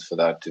conditions for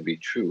that to be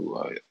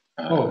true?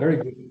 Very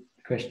good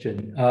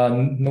question.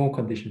 No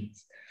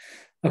conditions.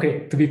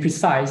 Okay, to be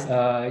precise,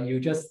 you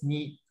just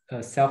need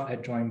a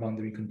self-adjoint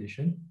boundary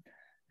condition,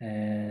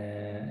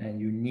 and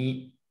you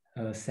need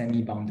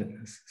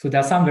semi-boundedness. So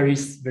there are some very,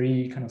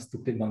 very kind of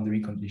stupid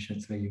boundary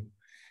conditions where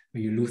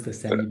you lose the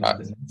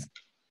semi-boundedness.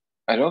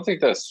 I don't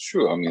think that's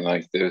true. I mean,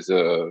 like there's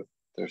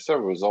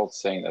several results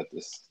saying that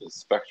the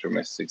spectrum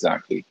is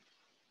exactly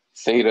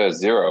theta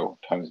 0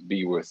 times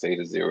b, where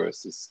theta 0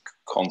 is this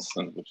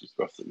constant, which is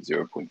roughly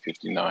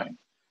 0.59.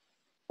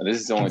 And this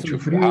is only true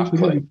for the half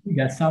plane.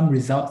 There are some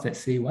results that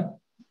say what?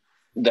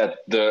 That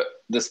the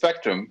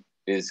spectrum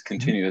is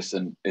continuous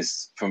and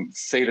is from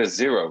theta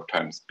 0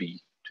 times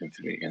b to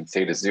infinity, and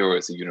theta 0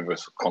 is a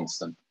universal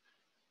constant,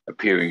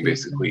 appearing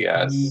basically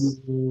as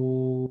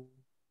the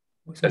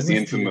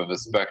infimum of the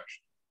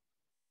spectrum.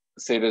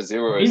 Theta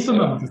 0 is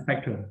infimum of the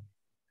spectrum.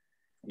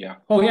 Yeah.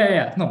 Oh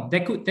yeah. No,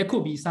 there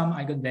could be some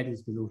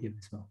eigenvalues below here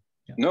as well.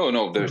 Yeah.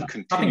 No, there's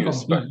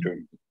continuous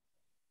spectrum.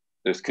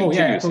 There's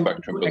continuous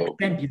spectrum below.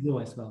 Extend below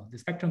as well. The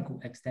spectrum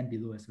could extend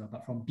below as well,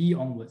 but from B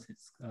onwards,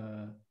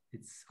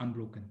 it's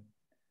unbroken.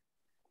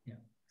 Yeah.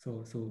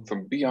 So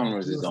from B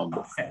onwards is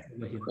unbroken.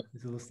 There's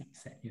a little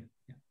subset here.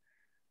 Yeah.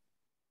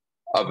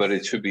 But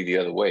it should be the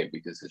other way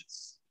because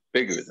it's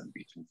bigger than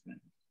B to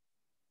infinity.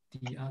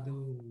 The other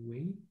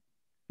way?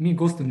 I mean, it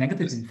goes to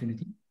negative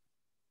infinity.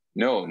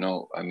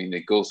 No. I mean,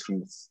 it goes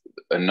from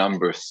a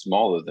number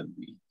smaller than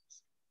B.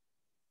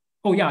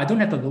 Oh yeah, I don't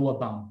have the lower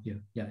bound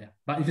here. Yeah.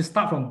 But if you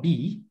start from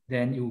B,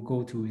 then it will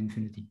go to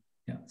infinity.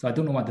 Yeah. So I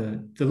don't know what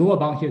the lower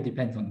bound here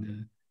depends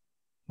on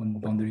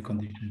boundary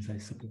conditions, I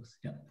suppose.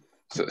 Yeah.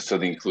 So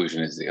the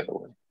inclusion is the other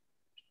way.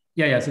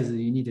 Yeah. So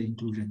you need the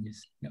inclusion.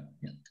 Yes.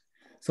 Yeah.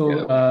 So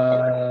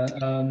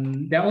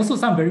there are also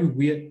some very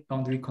weird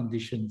boundary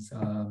conditions.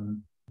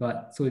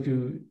 But so if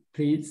you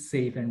play it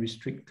safe and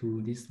restrict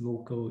to these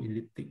local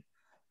elliptic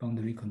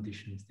boundary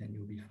conditions, then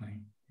you'll be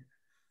fine.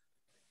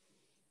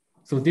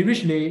 So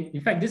Dirichlet,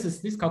 in fact,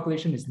 this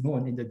calculation is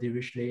known in the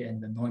Dirichlet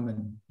and the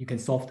Neumann. You can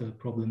solve the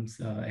problems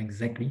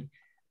exactly.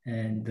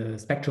 And the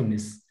spectrum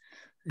is,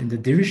 in the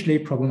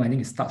Dirichlet problem, I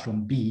think it starts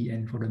from B,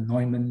 and for the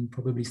Neumann,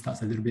 probably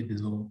starts a little bit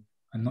below.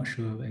 I'm not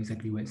sure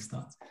exactly where it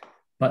starts.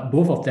 But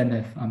both of them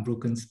have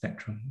unbroken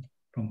spectrum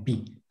from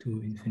B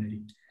to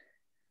infinity.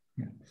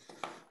 Yeah.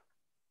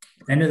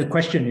 And then the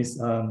question is,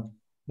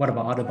 what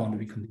about other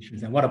boundary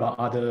conditions? And what about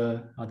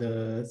other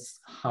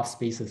half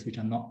spaces which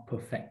are not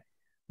perfect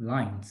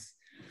lines,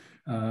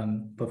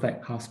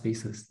 perfect half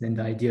spaces? Then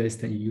the idea is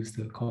that you use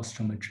the coarse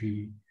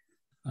geometry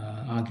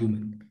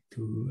argument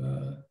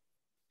to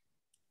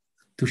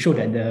show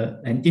that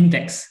an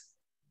index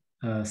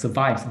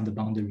survives on the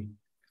boundary.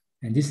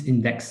 And this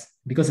index,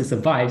 because it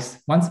survives,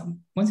 once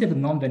you have a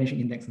non-vanishing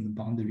index on the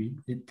boundary,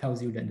 it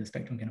tells you that the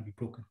spectrum cannot be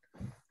broken.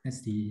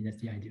 That's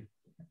the idea.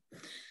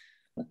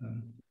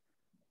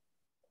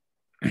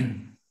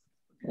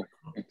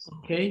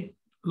 Okay,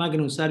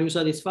 Magnus, are you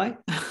satisfied?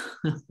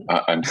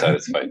 I'm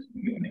satisfied.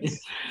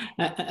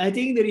 I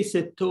think there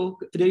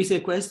is a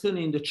question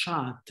in the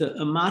chat.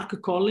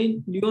 Mark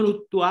Collin, do you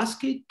want to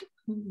ask it?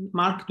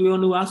 Mark, do you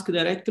want to ask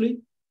directly?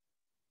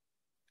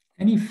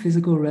 Any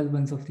physical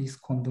relevance of these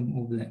quantum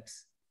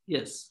overlaps?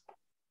 Yes.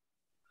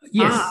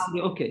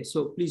 Okay,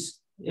 so please,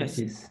 yes.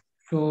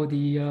 So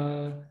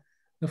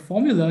the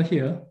formula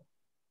here,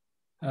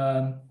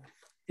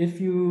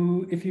 if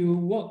you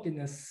work in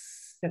a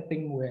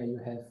setting where you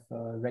have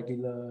a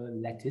regular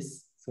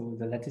lattice, so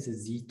the lattice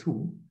is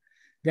Z2,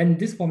 then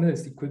this formula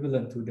is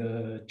equivalent to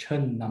the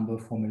Chern number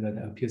formula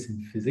that appears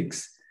in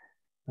physics,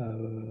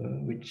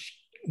 which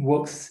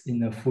works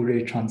in a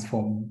Fourier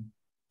transform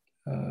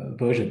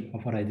version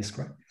of what I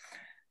described.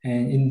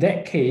 And in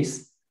that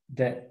case,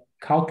 that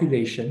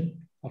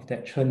calculation of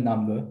that Chern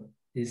number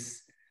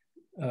is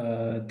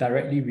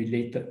directly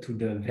related to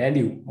the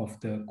value of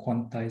the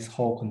quantized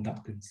Hall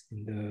conductance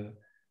in the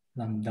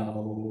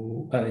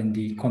Landau in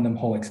the quantum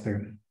Hall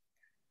experiment.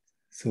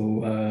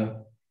 So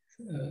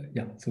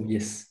yeah, so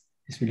yes,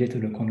 it's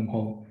related to the quantum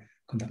Hall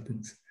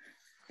conductance.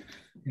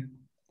 Yeah.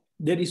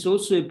 There is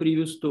also a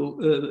previous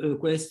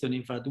question,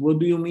 in fact. What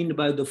do you mean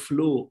by the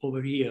flow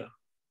over here,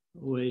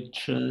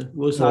 which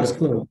was asked?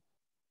 Flow.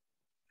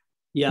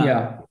 Yeah.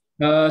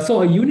 Yeah.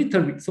 So a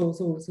unitary.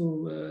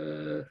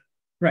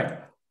 Right.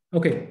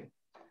 Okay.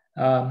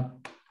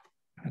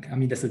 Okay. I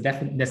mean, there's a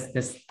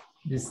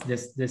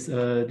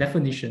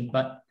definition,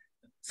 but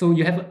so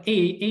you have A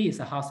is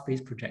a half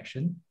space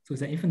projection, so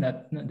it's an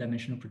infinite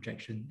dimensional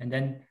projection, and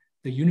then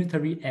the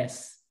unitary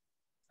S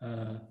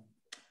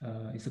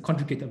is a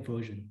conjugated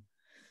version.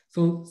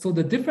 So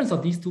the difference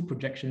of these two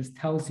projections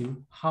tells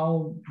you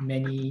how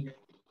many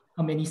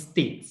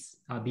states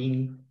are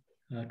being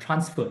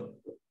transferred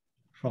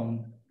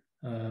from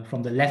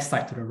the left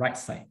side to the right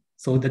side.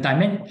 So the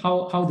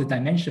how the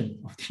dimension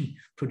of the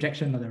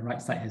projection on the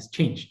right side has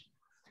changed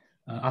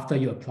after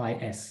you apply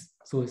S.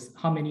 So it's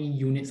how many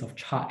units of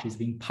charge is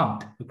being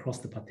pumped across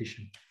the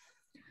partition.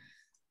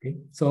 Okay.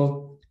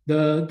 So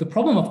the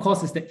problem, of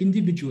course, is that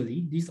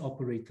individually these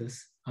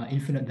operators are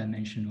infinite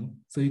dimensional.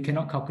 So you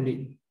cannot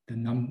calculate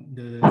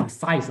the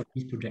size of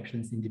these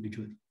projections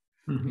individually.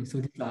 Mm-hmm. Okay.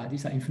 So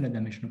these are infinite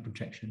dimensional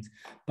projections.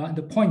 But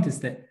the point is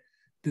that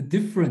the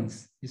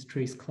difference is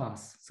trace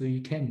class. So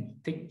you can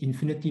take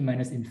infinity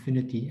minus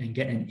infinity and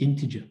get an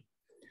integer.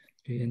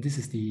 Okay, and this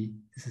is the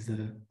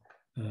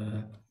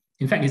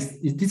in fact,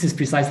 this is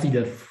precisely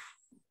the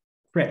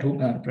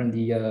Fredhook from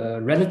the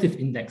relative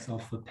index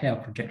of a pair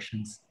of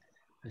projections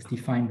as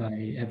defined by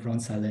Evron,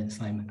 Seiler, and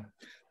Simon.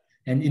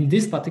 And in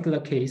this particular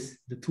case,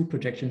 the two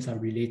projections are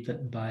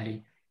related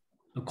by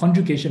a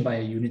conjugation by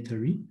a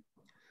unitary.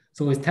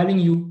 So it's telling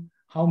you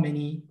how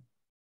many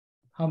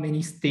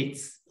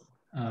states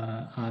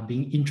are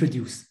being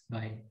introduced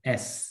by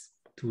S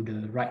to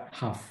the right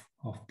half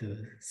of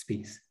the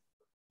space.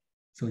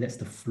 So that's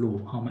the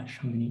flow, how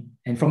many.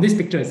 And from this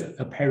picture, it's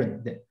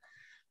apparent that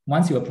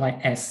once you apply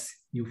S,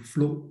 you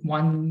float,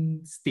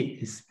 one state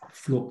is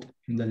flowed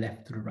from the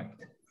left to the right.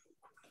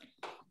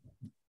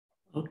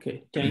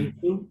 Okay, thank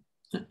you.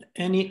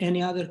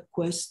 Any other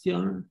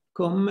question,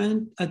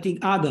 comment? I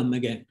think Adam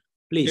again,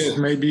 please. Yes,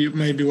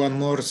 maybe one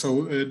more.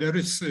 So there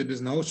is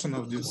this notion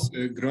of this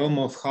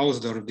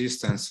Gromov-Hausdorff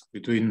distance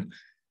between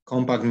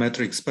compact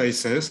metric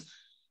spaces.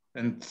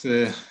 And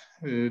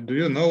do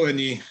you know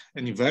any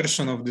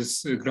version of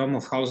this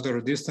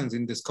Gromov-Hausdorff distance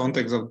in this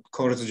context of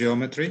coarse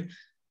geometry?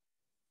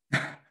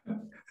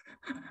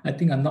 I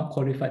think I'm not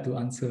qualified to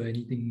answer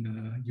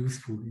anything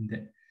useful in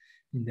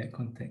that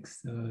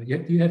context. Do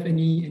you have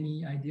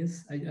any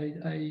ideas? I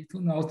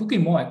don't know. I was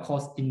looking more at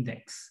cost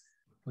index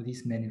for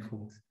these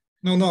manifolds.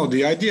 No.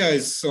 The idea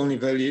is only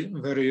very,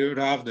 very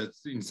rough. That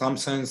in some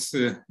sense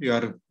you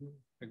are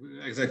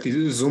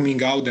exactly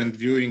zooming out and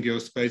viewing your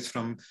space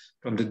from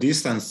the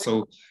distance.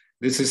 So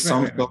this is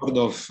some sort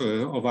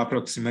of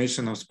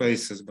approximation of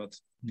spaces, but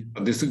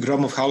this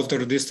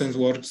Gromov-Hausdorff distance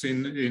works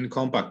in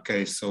compact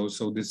case.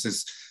 So this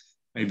is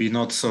maybe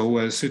not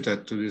so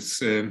suited to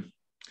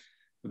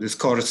this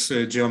coarse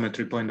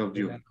geometry point of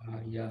view.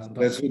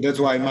 That's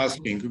why I'm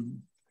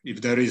asking if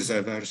there is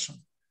a version.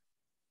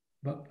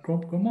 But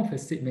Gromov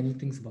has said many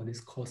things about this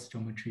coarse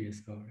geometry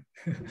as well.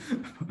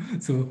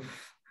 Right? So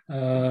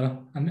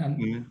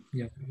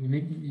yeah,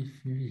 maybe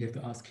if you have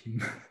to ask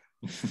him.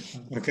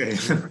 Okay.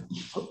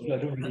 I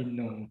don't really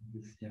know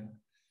this. Yeah.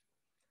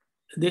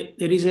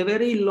 There is a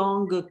very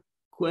long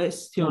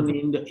question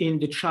in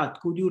the chat.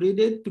 Could you read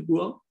it,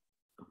 Guo?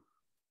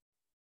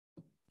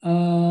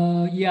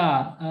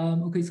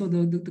 Okay, so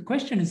the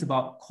question is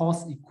about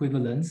cost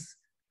equivalence.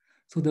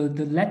 So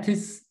the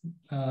lattice,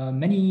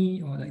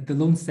 like the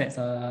lone sets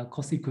are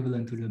cost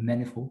equivalent to the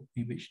manifold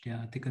in which they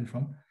are taken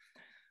from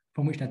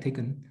which they're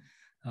taken.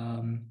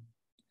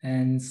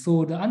 And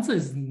so the answer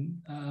is,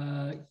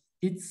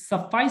 it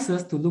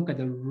suffices to look at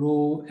the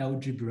row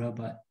algebra,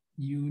 but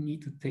you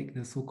need to take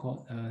the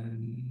so-called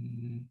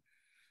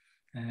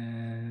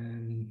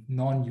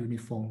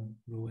non-uniform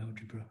row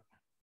algebra,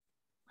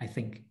 I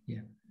think,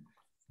 yeah.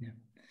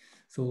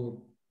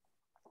 So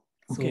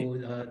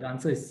the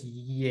answer is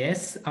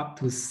yes, up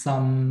to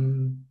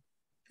some,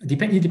 it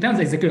depends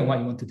exactly on what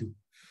you want to do.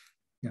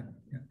 Yeah.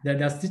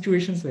 There are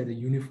situations where the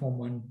uniform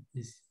one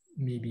is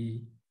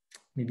maybe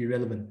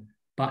relevant,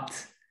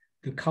 but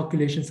the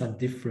calculations are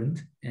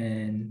different,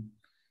 and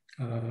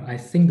I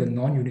think the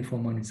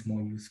non-uniform one is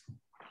more useful,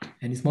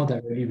 and it's more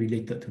directly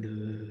related to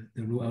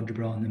the row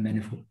algebra on the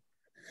manifold.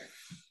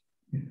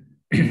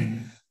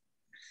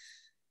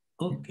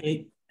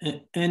 Okay.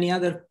 Any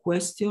other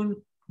question,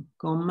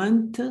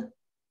 comment?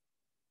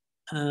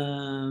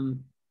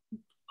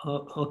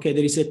 Okay,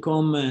 there is a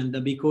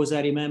comment because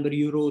I remember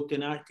you wrote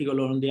an article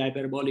on the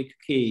hyperbolic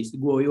case.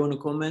 Guo, you want to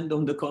comment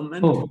on the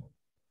comment? Oh.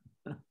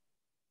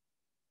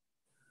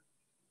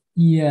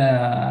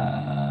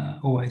 Yeah.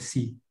 Oh, I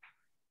see.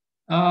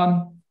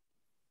 Yeah,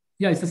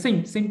 it's the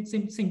same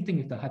thing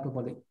with the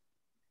hyperbolic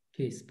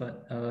case, but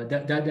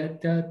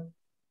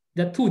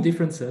there are two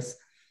differences.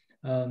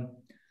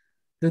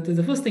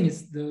 The first thing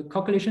is the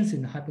calculations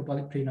in the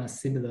hyperbolic plane are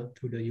similar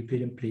to the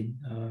Euclidean plane,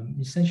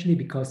 essentially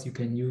because you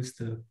can use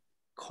the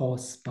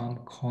Coarse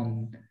bump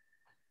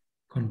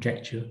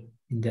conjecture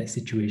in that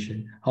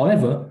situation.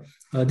 However,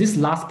 this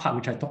last part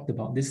which I talked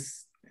about,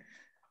 this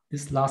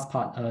last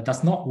part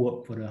does not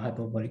work for the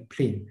hyperbolic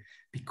plane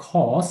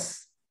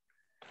because,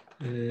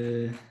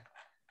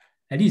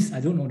 at least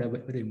I don't know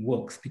whether it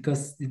works,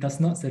 because it does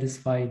not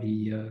satisfy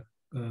the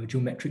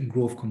geometric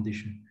growth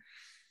condition.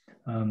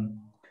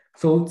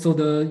 So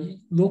the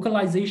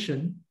localization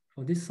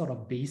for this sort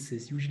of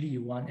basis, usually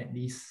you want at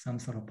least some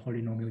sort of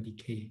polynomial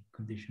decay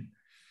condition,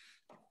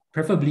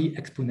 preferably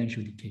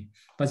exponential decay,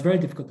 but it's very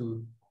difficult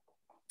to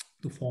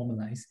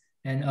formalize.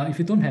 And if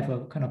you don't have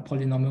a kind of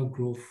polynomial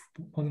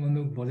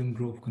volume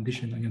growth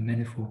condition on your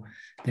manifold,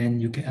 then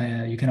you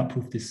cannot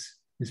prove this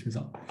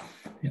result.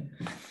 Yeah.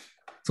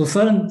 So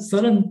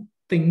certain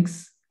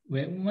things,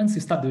 where once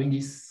you start doing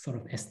these sort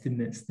of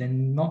estimates, then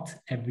not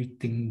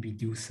everything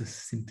reduces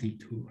simply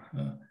to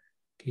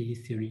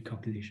K-theory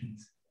calculations.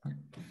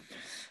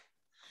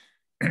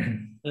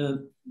 Yeah.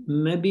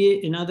 Maybe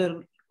another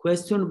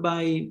question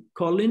by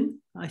Colin.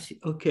 I see.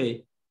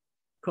 Okay.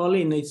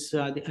 Colin, it's,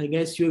 I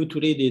guess you have to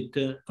read it.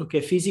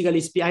 Okay, physically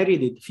speaking, I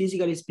read it.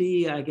 Physically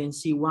speaking, I can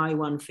see why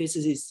one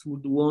physicist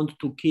would want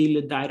to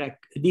kill Dirac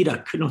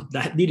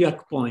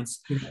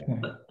points.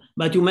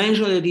 But you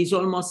mentioned that it's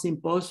almost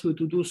impossible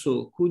to do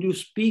so. Could you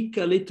speak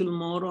a little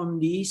more on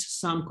this,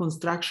 some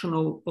construction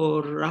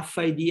or rough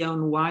idea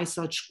on why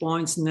such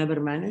points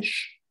never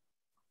vanish?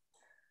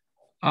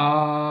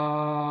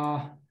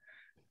 I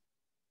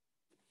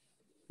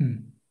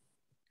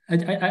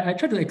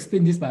try to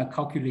explain this by a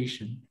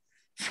calculation.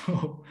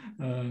 So,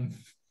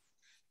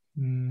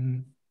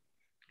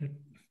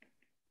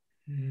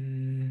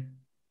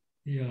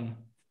 yeah.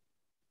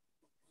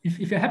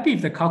 If you're happy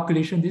with the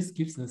calculation, this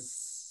gives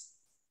us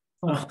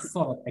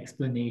sort of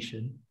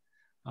explanation.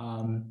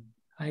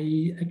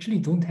 I actually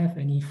don't have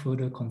any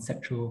further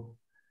conceptual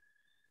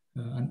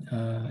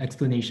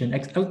explanation,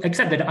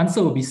 except that the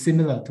answer will be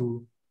similar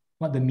to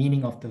what the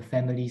meaning of the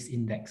family's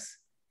index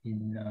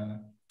in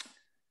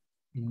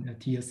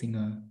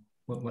Thiang,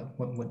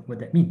 what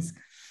that means.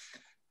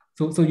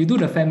 So you do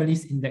the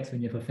family's index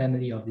when you have a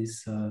family of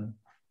these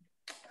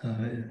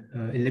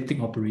elliptic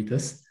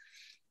operators,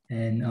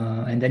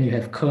 and then you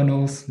have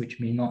kernels which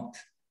may not,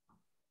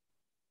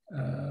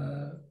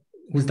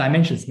 whose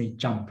dimensions may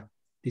jump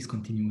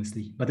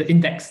discontinuously, but the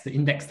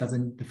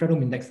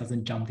Fredholm index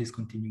doesn't jump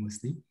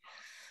discontinuously.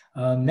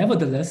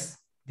 Nevertheless,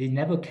 they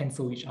never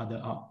cancel each other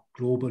out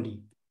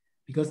globally,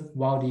 because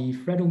while the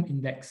Fredholm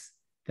index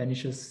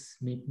vanishes,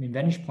 may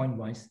vanish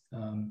pointwise,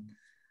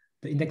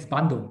 the index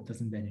bundle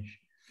doesn't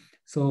vanish.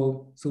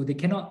 So they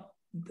cannot,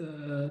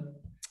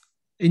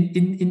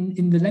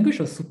 in the language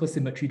of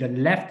supersymmetry, the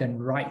left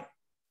and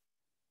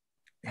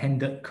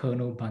right-handed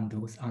kernel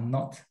bundles are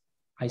not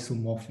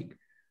isomorphic.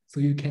 So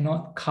you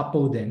cannot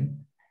couple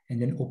them and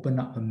then open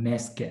up a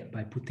mass gap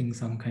by putting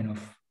some kind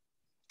of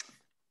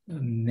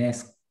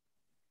mass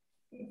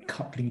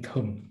coupling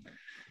term.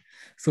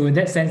 So in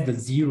that sense, the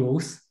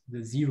zeros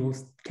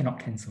cannot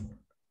cancel.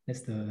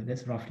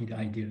 That's roughly the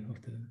idea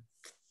of the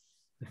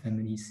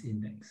family's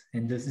index.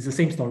 And this is the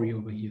same story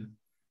over here.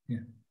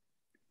 Yeah.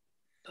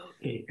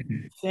 Okay.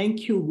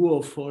 Thank you,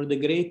 Guo, for the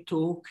great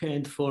talk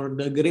and for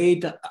the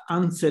great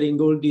answering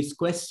all these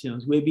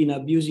questions. We've been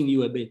abusing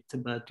you a bit,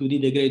 but you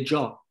did a great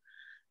job.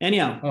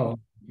 Anyhow,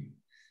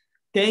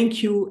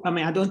 thank you. I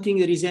mean, I don't think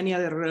there is any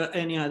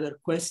other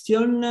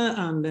question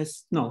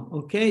unless, no.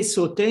 Okay,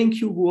 so thank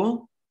you,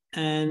 Guo,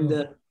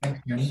 and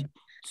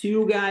see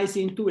you guys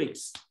in 2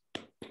 weeks.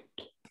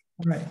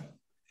 All right.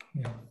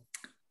 Yeah.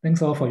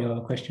 Thanks all for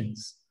your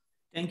questions.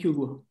 Thank you,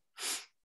 Guo.